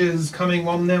creatures coming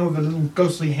on now with a little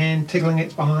ghostly hand tickling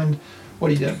its behind. What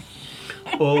are you doing?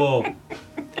 Oh.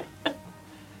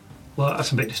 Well,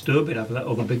 that's a bit disturbing having that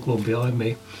other big one behind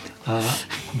me.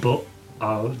 But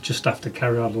I'll just have to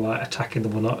carry on like attacking the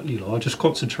one. I'll just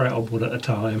concentrate on one at a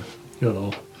time.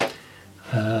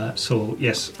 So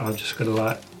yes, I'm just gonna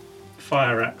like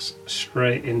fire axe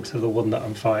straight into the one that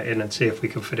I'm fighting and see if we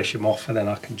can finish him off, and then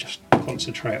I can just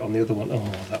concentrate on the other one. Oh,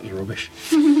 that was rubbish.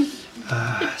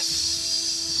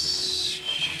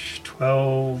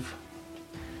 12.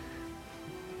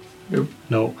 Nope.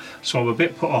 No. So I'm a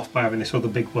bit put off by having this other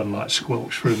big one like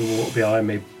squelch through the water behind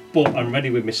me. But I'm ready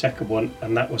with my second one,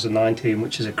 and that was a 19,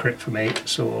 which is a crit for me.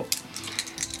 So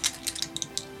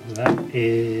that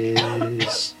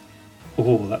is.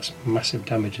 Oh, that's massive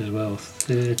damage as well.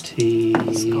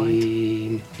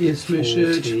 13, Yes,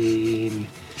 Richard. 14,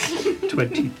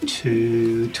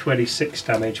 22, 26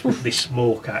 damage with this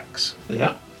smoke axe.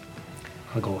 Yeah.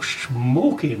 I go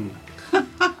smoking,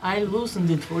 I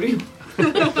loosened it for you.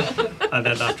 and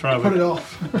then I try Put it with,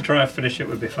 off. try and finish it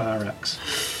with my fire axe.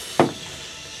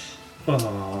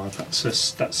 Oh,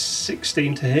 that's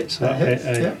 16 to hit. So That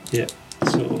hits, yeah.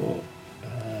 So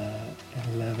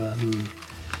 11.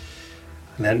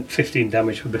 And then 15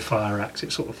 damage with the fire axe.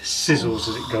 It sort of sizzles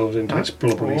as it goes into its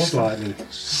blubbery Awesome. slimy.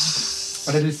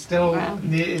 But it is still, Wow.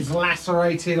 it is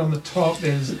lacerated on the top.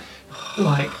 There's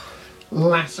like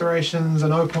lacerations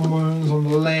and open wounds on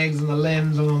the legs and the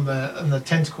limbs and on the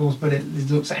tentacles, but it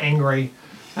looks angry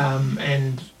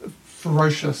and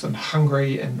ferocious and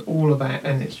hungry and all of that.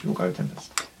 And it's your go,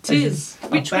 Tempest. Tis.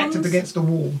 Which backed ones? up against the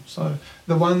wall. So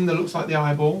the one that looks like the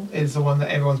eyeball is the one that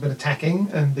everyone's been attacking,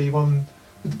 and the one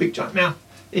with the big giant mouth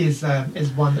is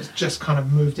one that's just kind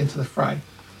of moved into the fray.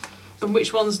 And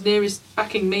which one's nearest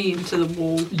backing me into the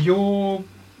wall? You're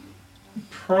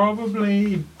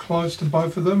probably close to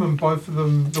both of them, and both of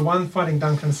them, the one fighting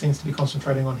Duncan seems to be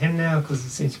concentrating on him now because it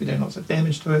seems to be doing lots of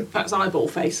damage to it. That's eyeball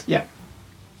face. Yeah.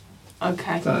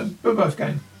 Okay. So we're both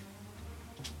game.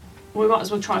 We might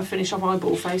as well try and finish off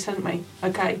eyeball face, haven't we?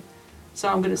 Okay. So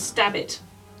I'm going to stab it.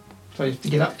 So you have to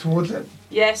get up towards it.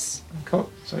 Yes. Cool.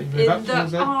 So you move In up the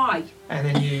towards it, eye. and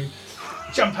then you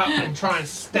jump up and try and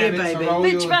stab Yeah, it. So baby. roll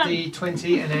Which your one?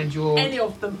 d20 and add your Any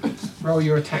of them. roll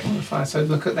your attack modifier. So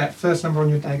look at that first number on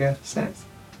your dagger stats.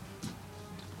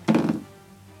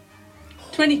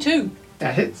 22.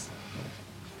 That hits.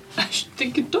 I should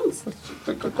think it does.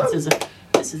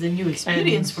 This is a new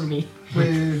experience And- for me.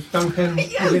 With Duncan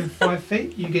within 5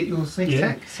 feet, you get your sneak Yeah.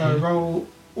 attack. So roll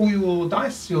all your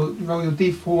dice. Roll your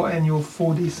d4 and your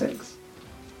 4d6.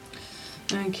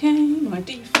 Okay, my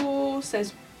d4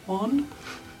 says 1.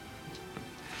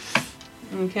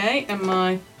 Okay, and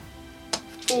my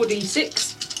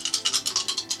 4d6.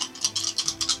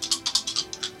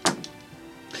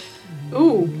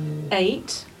 Ooh,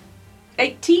 8.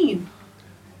 18.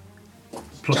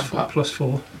 Jump up. Plus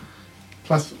 4.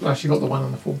 Plus, well, she got the 1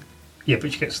 on the 4. Yeah,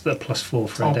 but you get the plus 4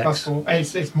 for a Oh, dex. plus 4.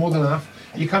 It's more than enough.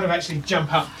 You kind of actually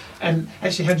jump up. And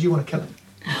actually, how do you want to kill him?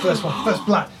 The first one, first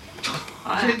blood.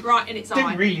 Right in its Didn't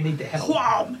eye. really need the help.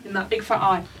 Wham! In that big fat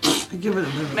eye. Give it a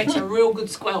minute. Makes a real good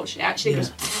squelch. It actually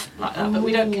goes like that, but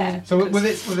we don't care. So with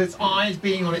its eyes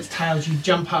being on its tails, you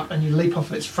jump up and you leap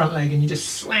off of its front leg and you just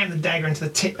slam the dagger into the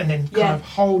tip and then kind Yeah. of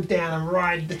hold down and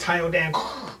ride the tail down.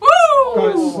 Woo!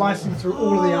 Goes slicing through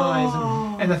all of the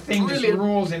eyes and the thing just Brilliant.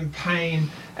 roars in pain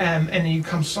and then you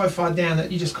come so far down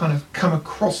that you just kind of come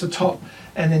across the top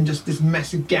and then just this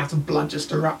massive gout of blood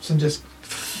just erupts and just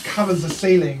covers the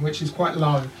ceiling, which is quite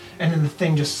low, and then the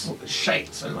thing just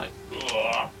shakes and like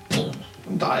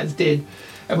and dies dead.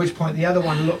 At which point the other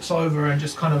one looks over and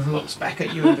just kind of looks back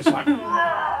at you and just like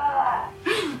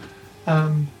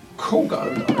cool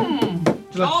go though. Would you like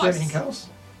to do Nice. anything else?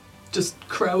 Just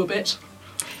crow a bit.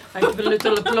 I give a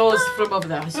little applause from over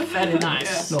there. It's very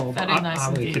nice. No, but Very nice I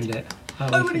indeed. weakened it.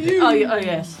 Over to you. Oh,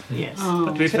 yes, yes.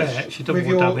 To be fair, she done With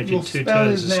more damage in 2 spell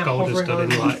turns is than now Skull has hovering done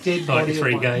in over like his dead body.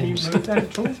 33 Can you games. move that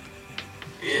at all?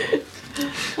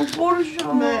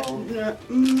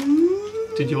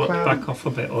 Did you want to Cloud. back off a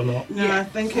bit or not? No, I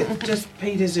think it just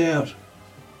peters out.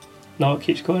 No, it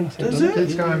keeps going, I think. Does doesn't it?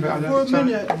 It's going, but I For a don't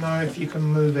minute. know if you can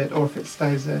move it or if it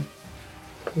stays there.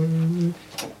 Let me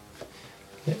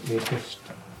just...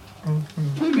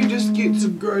 Maybe just get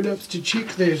some grown-ups to check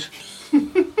that.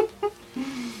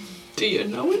 Do you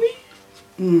know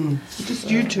any? Just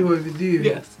you two over there.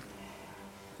 Yes.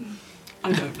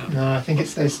 I don't know. No, I think it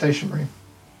stays stationary.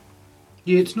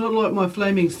 Yeah, it's not like my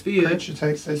flaming sphere. Creature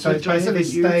takes it. So it which I basically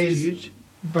haven't used stays. yet.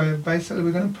 But basically,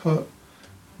 we're going to put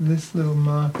this little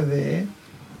marker there.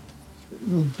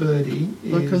 Little birdie.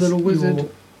 Like a is little wizard. your-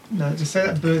 no, just say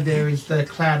that bird there is the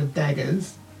cloud of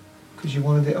daggers, because you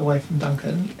wanted it away from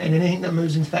Duncan. And anything that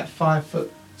moves into that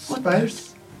 5-foot What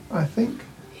space, I think.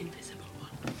 Invisible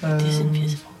one. It is Um,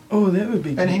 invisible. Oh, that would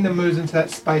be anything that moves into that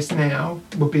space now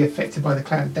will be affected by the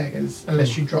cloud of daggers,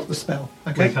 unless you drop the spell.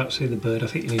 We Okay? can't see the bird. I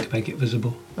think you need to make it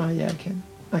visible. Oh, yeah, I can.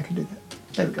 I can do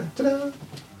that. There we go. Ta-da!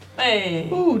 Hey.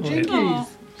 Oh, Yeah. jinkies.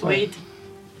 Sweet.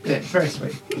 Yeah, very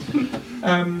sweet.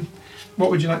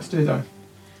 What would you like to do though?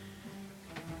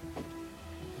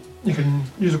 You can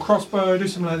use a crossbow, do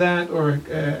something like that, or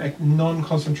a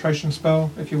non-concentration spell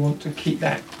if you want to keep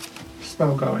that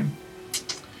spell going.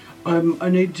 I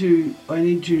need to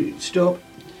stop.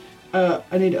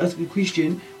 I need to ask a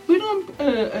question. When I'm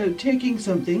attacking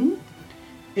something,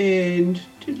 and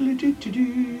oh,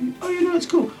 you know, it's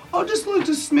cool. I'll just like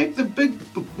to smack the big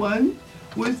one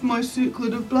with my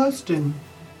circlet of blasting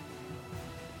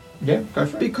Yeah, go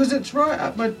for it. because it's right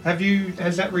up my.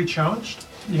 Has that recharged?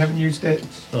 You haven't used it.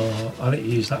 Oh, I think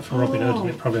you used that for Robin Hood and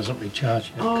it probably hasn't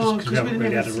recharged yet Oh, because we haven't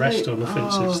really had a rest or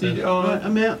nothing since then. Right,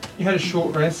 I'm out. You had a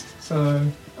short rest, so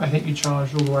I think you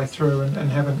charged all the way through and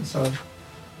haven't. So,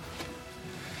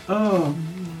 Oh,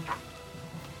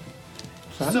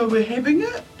 so we're having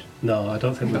it. No, I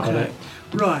don't think we've got Okay. it.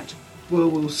 Right. Well,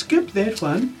 we'll skip that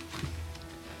one.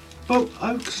 But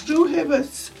I still have a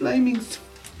flaming.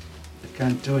 I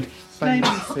can't do it.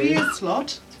 Flaming spear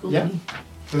slot. Yeah.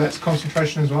 So that's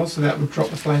concentration as well. So that would drop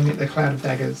the cloud of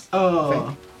daggers.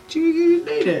 Oh, do you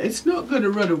need it? It's not going to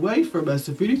run away from us.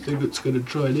 If anything, it's going to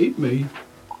try and eat me.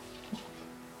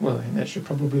 Well, then that should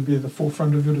probably be at the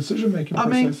forefront of your decision-making I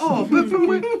process. mean, oh, but from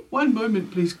one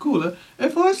moment, please, caller.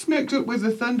 If I smacked it with a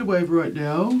thunderwave right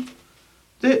now,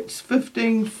 that's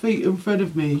 15 feet in front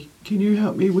of me. Can you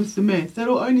help me with the math?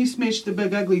 That'll only smash the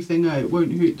big ugly thing out. It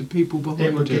won't hurt the people behind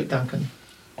it would it. get Duncan.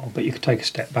 Oh, but you could take a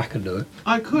step back and do it.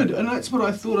 I could, and that's what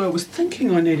I thought I was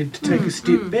thinking. I needed to take a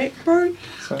step back, bro.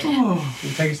 So Oh, you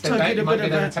take a step So back, get you a might bit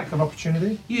get of an a- attack of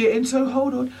opportunity. yeah. And so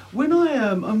hold on. When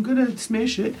I'm gonna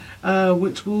smash it,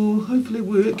 which will hopefully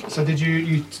work. So did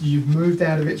you've moved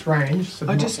out of its range? So I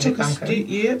not just to hit took a Duncan. step.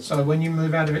 Yeah. So when you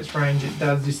move out of its range, it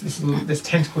does this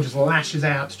tentacle just lashes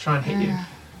out to try and hit you.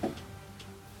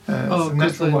 Oh, It's a 'cause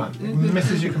natural they- one.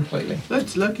 Misses you completely.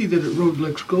 That's lucky that it rolled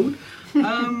like gold.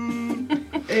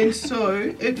 And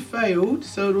so it failed.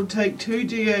 So it'll take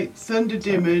 2d8 thunder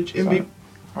damage and So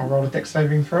I'll roll a dex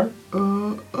saving throw.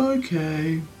 be.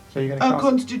 Okay. So you're going A to cast.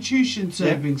 Constitution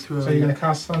saving throw. So you're going to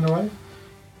cast Thunderwave.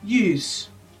 Yes.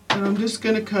 And I'm just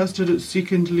going to cast it at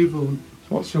second level.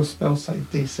 What's your spell save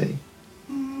DC?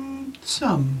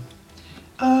 Some.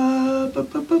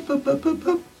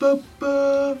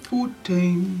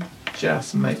 14.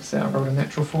 Just makes out. Rolled a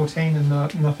natural 14 and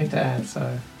nothing to add.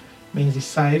 So means he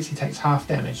saves. He takes half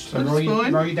damage. So That's roll your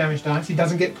fine. damage dice. He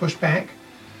doesn't get pushed back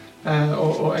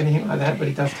or anything like that, but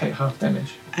he does take half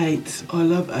damage. 8s. I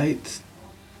love 8s.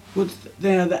 What's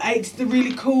now the 8's the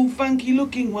really cool, funky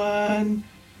looking one.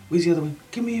 Where's the other one?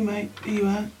 Come here, mate. There you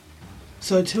are.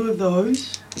 So 2 of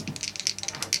those.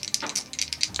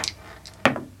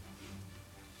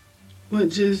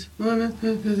 Which is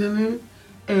 11.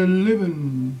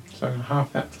 So I'm gonna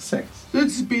half that to 6.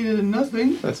 That's better than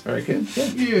nothing. That's very good. Yeah.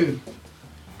 Yeah.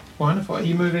 Wonderful. Are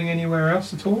you moving anywhere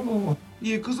else at all? Or?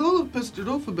 Yeah, because I'll have pissed it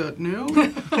off about now.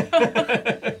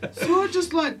 So I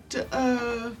just like to,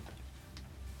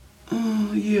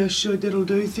 oh, yeah, sure, that'll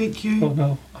do, thank Oh you.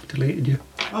 no, I've deleted you.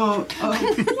 Oh,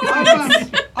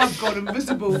 I've got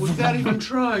invisible without even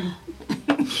trying.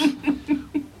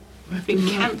 been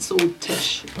cancelled,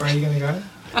 Tish. Where are you going to go?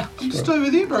 I'm just over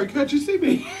there, bro. Can't you see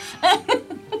me?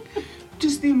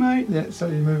 Just there, mate. Yeah, so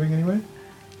you're moving anyway?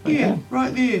 Yeah,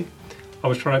 right there. I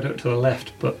was trying to do it to the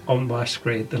left, but on my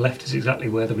screen, the left is exactly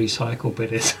where the recycle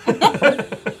bit is.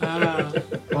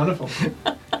 Wonderful.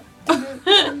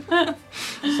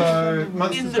 So,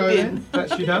 monsters the go bin. in.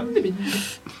 That's you done?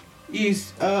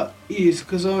 Yes,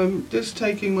 because I'm just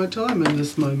taking my time in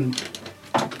this moment.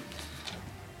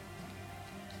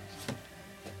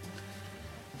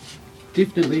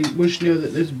 Definitely wish now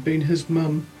that there's been his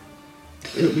mum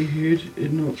that we heard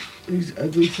and not these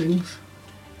ugly things.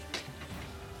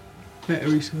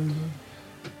 Battery solar.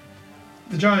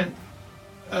 The giant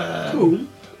Cool.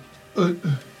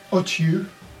 Ochu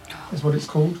is what it's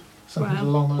called. Something Wow.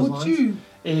 along those What's lines. you?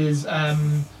 Is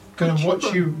going to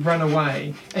watch you run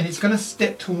away, and it's going to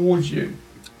step towards you,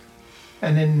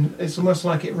 and then it's almost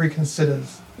like it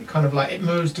reconsiders. It kind of like it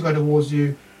moves to go towards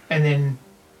you, and then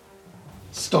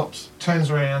stops, turns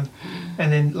around,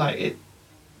 and then like it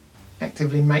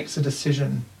actively makes a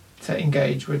decision to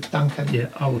engage with Duncan. Yeah,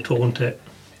 I will taunt it.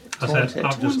 I Taunt said, it.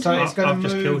 I've just, So it's going I've to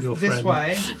just move killed your this friend.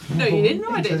 way. No, you didn't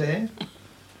ride into it. there,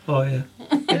 Oh yeah.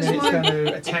 and then it's going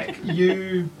to attack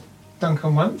you,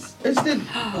 Duncan, once. Is the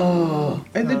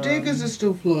and the daggers are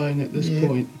still flying at this Yeah.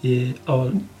 point. Yeah.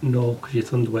 Oh no, because your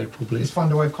Thunderwave probably. It's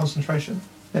Thunderwave concentration,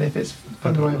 and if it's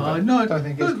Thunderwave, No, I don't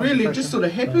think it's not really. It just sort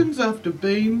of happens concentration. after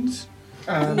beams.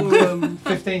 Um,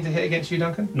 15 to hit against you,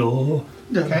 Duncan. No.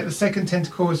 Okay, the second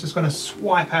tentacle is just going to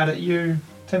swipe out at you,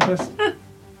 Tempest.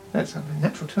 That's a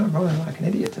natural turn, rolling like an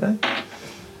idiot today.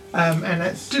 And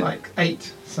that's like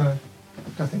 8, so I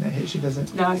don't think that hits you, does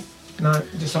it? No. No,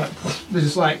 just like they're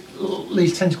just like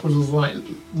these tentacles are like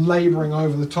labouring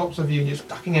over the tops of you, and you're just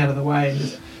ducking out of the way and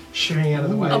just shooting out of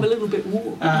the way. I'm a little bit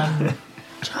warm.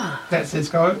 That's its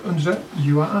go. Unja,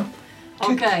 you are up.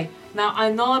 Okay, now I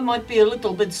know I might be a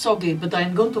little bit soggy, but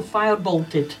I'm going to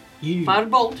firebolt it. You.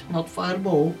 Firebolt, not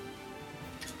fireball.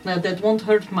 Now that won't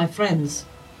hurt my friends.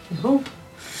 I hope.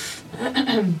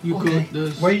 You Okay. got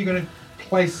this. Where are you going to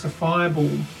place the fireball?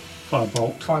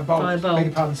 Firebolt. Firebolt. Firebolt. Beg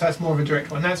your pardon. So that's more of a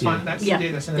direct one. That's fine. Yeah. That's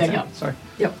Yeah. that's an Yeah, attack. yeah. Sorry.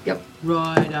 Yep.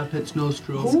 Right up its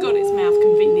nostril. It's got its mouth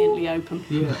conveniently open.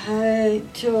 Yeah.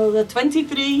 To the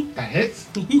 23. That hits.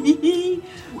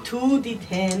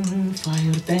 2d10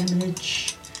 fire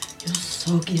damage. You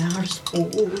soggy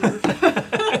arsehole.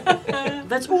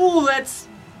 That's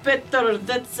better.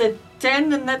 That's a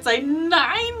 10 and that's a 9.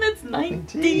 That's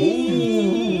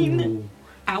 19. Ooh,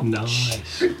 Ouch.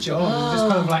 nice. Good job. It just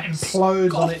kind of like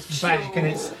implodes on its back, and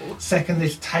its second,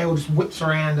 this tail just whips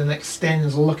around and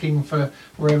extends, looking for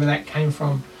wherever that came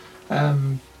from.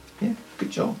 Yeah, good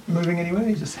job. Moving anywhere?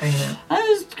 You're just hanging out. I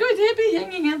was quite happy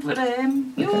hanging out for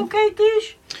him. You okay,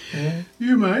 Tish? Yeah.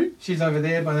 You, mate. She's over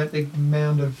there by that big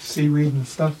mound of seaweed and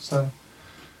stuff. So,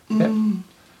 yep.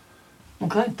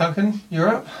 Okay. Duncan, you're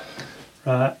up.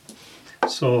 Right.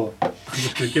 So I'm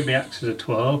just going to give my axes a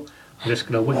twirl. I'm just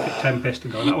going to wink at Tempest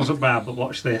and go, that wasn't bad, but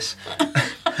watch this.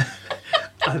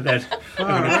 And then I'm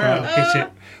going to try and hit it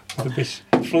with this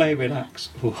flaming axe.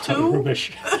 Oh, that was 2.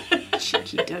 rubbish.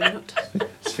 Cheeky donut.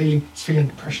 It's feeling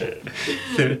the pressure.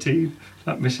 13.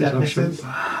 That misses. That I'm sure. misses.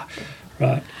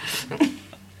 Right.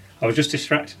 I was just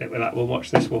distracted it with that. We'll watch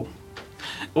this one.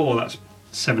 Oh, that's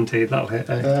 17. That'll hit.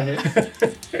 Eh?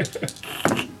 Hit.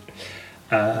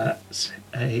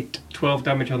 8, 12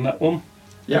 damage on that one.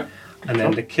 Yep. And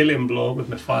then the killing blow with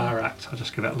my fire axe, I'll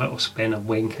just give it a little spin and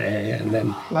wink, and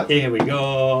then Like- here we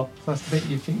go. That's the bit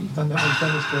you think you've done that with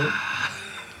demonstrate.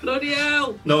 Bloody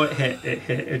hell. No, it hit.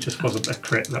 It just wasn't a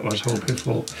crit that I was hoping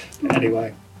for.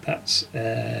 Anyway, that's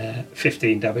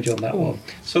 15 damage on that one.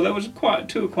 So there was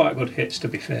two quite good hits, to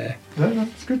be fair. No,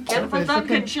 it's good. Careful, It's Duncan,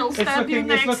 looking- she'll it's stab you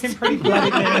looking- It's next. looking pretty bloody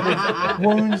now, with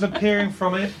wounds appearing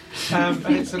from it, and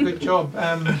it's a good job.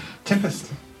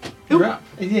 Tempest, you're up.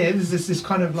 Yeah, there's this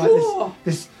kind of like Ooh.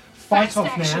 this fight Fast off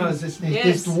now. action. As this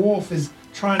Yes. dwarf is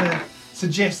trying to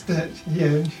suggest that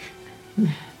he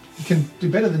can do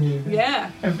better than you.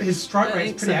 Yeah. And his strike I rate's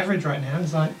think pretty so. average right now.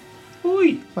 It's like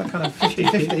Oi! kind of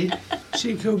 50-50.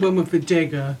 She killed one with a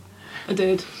dagger I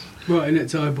did. right in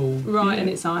its eyeball. Right in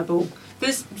its eyeball.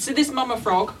 This mama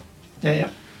frog. Yeah.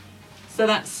 So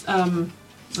that's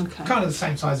okay. Kind of the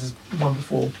same size as one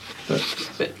before, but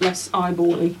A bit less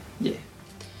eyebally. yeah.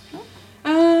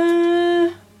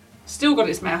 Still got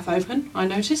its mouth open, I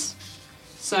notice.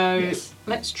 So Yes.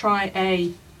 let's try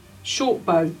a short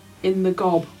bow in the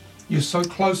gob. You're so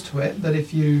close to it that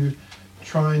if you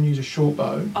try and use a short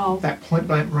bow, Oh. that point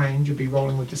blank range, you'll be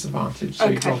rolling with disadvantage. So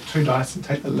you Okay. roll 2 dice and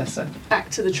take the lesser. Back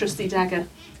to the trusty dagger.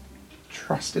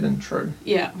 Trusted and true.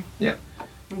 Yeah. Yeah.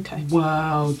 Okay.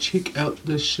 Wow, check out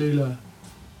this Sheila.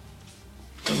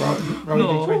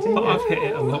 roll a d20. but I've hit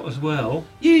it a lot as well.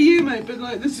 Yeah, you mate, but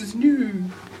like this is new.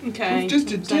 Okay. It's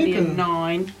just a it's only a tipper.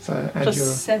 9 So add plus your.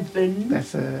 7.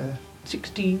 That's a.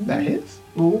 16. That hits.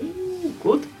 Oh,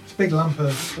 good. It's a big lump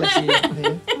of fleshy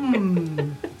there.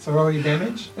 So roll your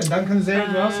damage. And Duncan's there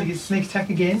as well, so you get sneak attack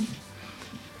again.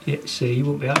 Yeah, see, you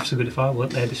wouldn't be half so good if I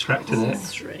weren't there distracted there.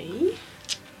 3.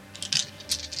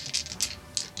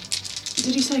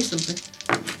 Did you say something?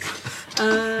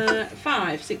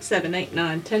 5, 6, 7, 8,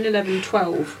 9, 10, 11,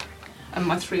 12. And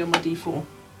my 3 on my d4.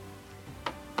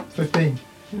 15.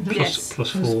 Yes.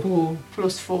 Plus Plus 4. 4.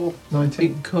 Plus 4.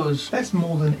 19. Because. That's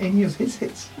more than any of his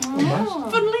hits.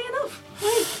 Almost. Funnily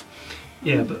enough.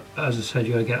 Yeah, but as I said,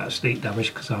 you gotta get that sneak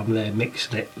damage because I'm there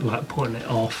mixing it, like putting it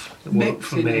off. It won't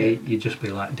for Mixing me, it. you'd just be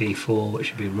like D4,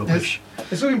 which would be rubbish.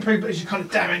 It's looking pretty, but as you kind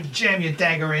of jam your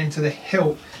dagger into the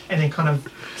hilt, and then kind of,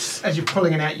 as you're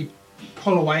pulling it out, you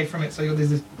pull away from it, so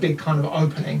there's this big kind of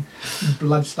opening, and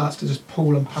blood starts to just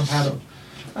pool and pump out of.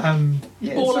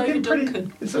 Yeah, All it's looking over pretty.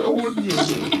 Duncan.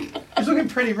 It's looking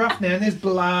pretty rough now, and there's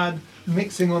blood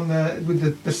mixing on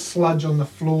with the sludge on the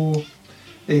floor.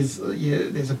 There's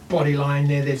a body line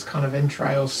there. There's kind of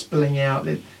entrails spilling out.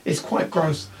 It's quite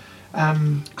gross.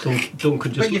 Duncan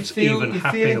just But looks even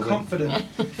happier.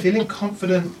 Feeling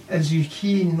confident as you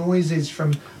hear noises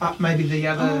from up maybe the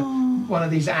other one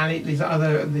of these kind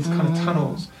of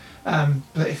tunnels.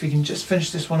 But if you can just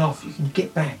finish this one off, you can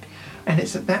get back. And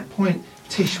it's at that point,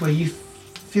 Tish, where you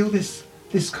feel this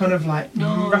kind of like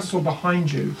rustle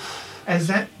behind you, as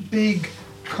that big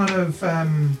kind of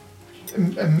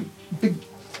big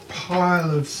pile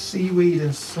of seaweed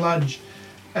and sludge,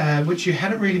 which you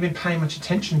hadn't really been paying much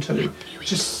attention to,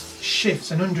 just shifts.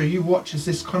 And Undra, you watch as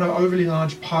this kind of overly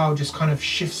large pile just kind of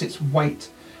shifts its weight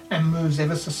and moves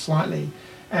ever so slightly,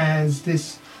 as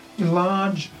this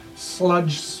large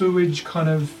sludge, sewage kind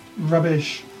of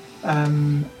rubbish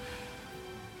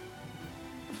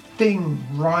thing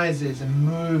rises and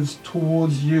moves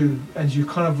towards you as you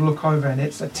kind of look over, and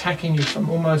it's attacking you from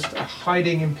almost a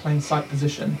hiding in plain sight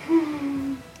position.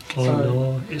 Oh So-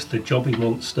 no, it's the jobby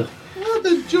monster. What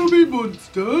the jobby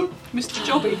monster? Mr.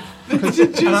 Jobby.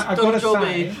 And I gotta Don't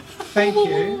say, thank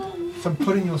you for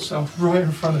putting yourself right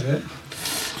in front of it.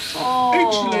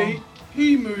 Actually,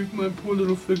 he moved my poor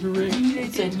little figurine.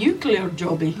 It's a nuclear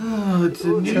jobby. Oh, it's a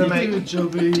gonna nuclear make-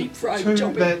 jobby. Deep fried Two,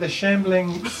 Jobby. the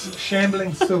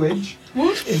shambling sewage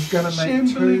What? is going to make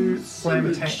Shambling two slam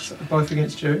sewage. attacks, both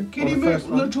against you. Can Or you the make first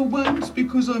one. little ones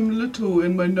because I'm little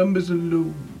and my numbers are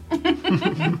low?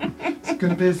 It's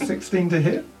going to be a 16 to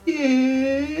hit.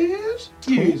 Yes.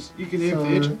 Yes, you can have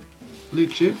So- that.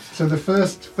 Lecture. So the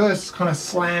first kind of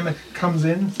slam it comes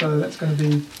in, so that's going to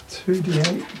be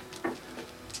 2d8.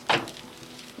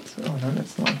 So, oh no,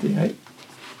 that's not d8.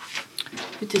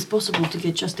 It is possible to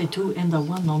get just a 2 and a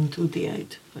 1 on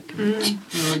 2d8. Okay.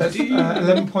 That's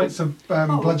 11 points of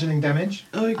bludgeoning damage.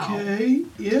 Okay,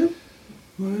 yeah.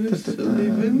 Minus Da, da, da.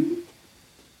 11.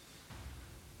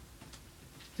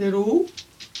 Is that all?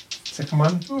 Second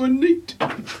one, Oh, neat.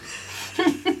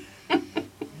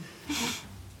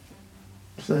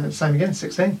 so same again,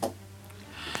 16.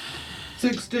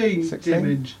 16, 16.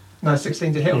 damage. No,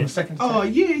 16 to hit on Yeah. the second attack. Oh,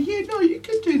 yeah, no, you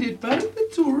can do that, babe.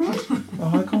 That's all right.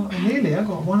 Oh, I got a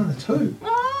 1 and a 2.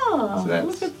 Ah, So that's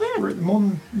look at that. more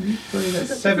than you three. That's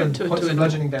That's 7 different to a points two of and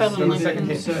bludgeoning damage on the second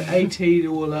hit. So 18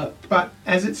 all up. But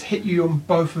as it's hit you on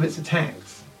both of its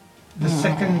attacks, the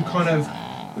second kind of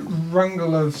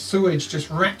rungle of sewage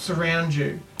just wraps around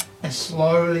you and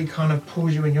slowly kind of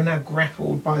pulls you in. You're now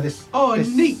grappled by this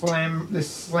Neat.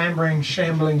 slambering,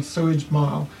 shambling sewage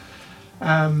mile.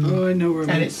 Oh, I know where I'm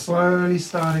And at. it's slowly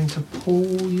starting to pull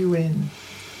you in.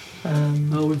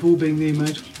 Oh, we've all been there,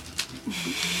 mate.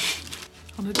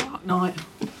 On a dark night.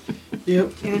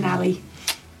 Yep. In an alley.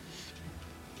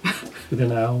 With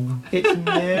an owl. It's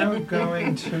now going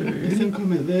I to, think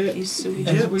I'm at there. Is sewage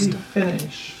as we monster.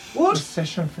 finish What? the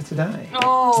session for today,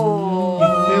 Oh.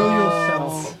 you feel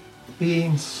yourself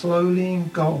being slowly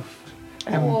engulfed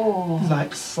and Oh.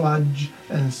 like sludge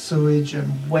and sewage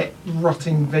and wet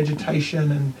rotting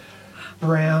vegetation and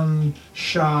brown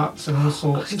sharks and all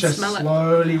sorts can just smell it.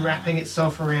 slowly wrapping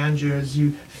itself around you as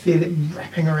you feel it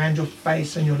wrapping around your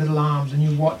face and your little arms, and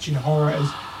you watch in horror as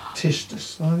Tish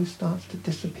just slowly starts to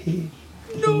disappear.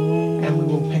 No! And we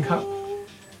will pick up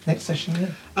next session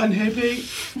there. Unhappy.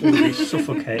 We'll be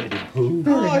suffocated in poo.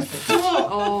 Very happy.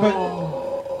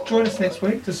 Oh. Join us next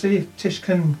week to see if Tish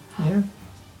can,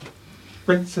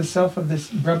 rinse herself of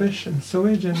this rubbish and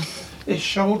sewage, and if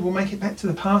Shold will make it back to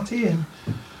the party, and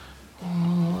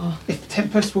if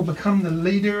Tempest will become the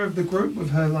leader of the group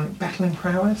with her like battling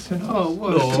prowess. Who knows? Oh, whoa,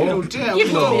 No. settle down.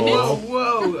 Give Whoa, me a minute.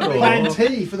 whoa. I mean, Plan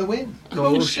T for the win. No,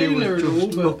 Cool she was sailor and just all,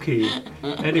 but- lucky.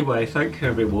 Anyway, thank you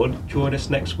everyone. Join us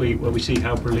next week where we see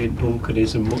how brilliant Duncan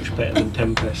is and much better than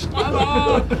Tempest.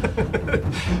 Bye-bye.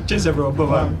 Cheers everyone, bye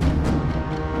bye.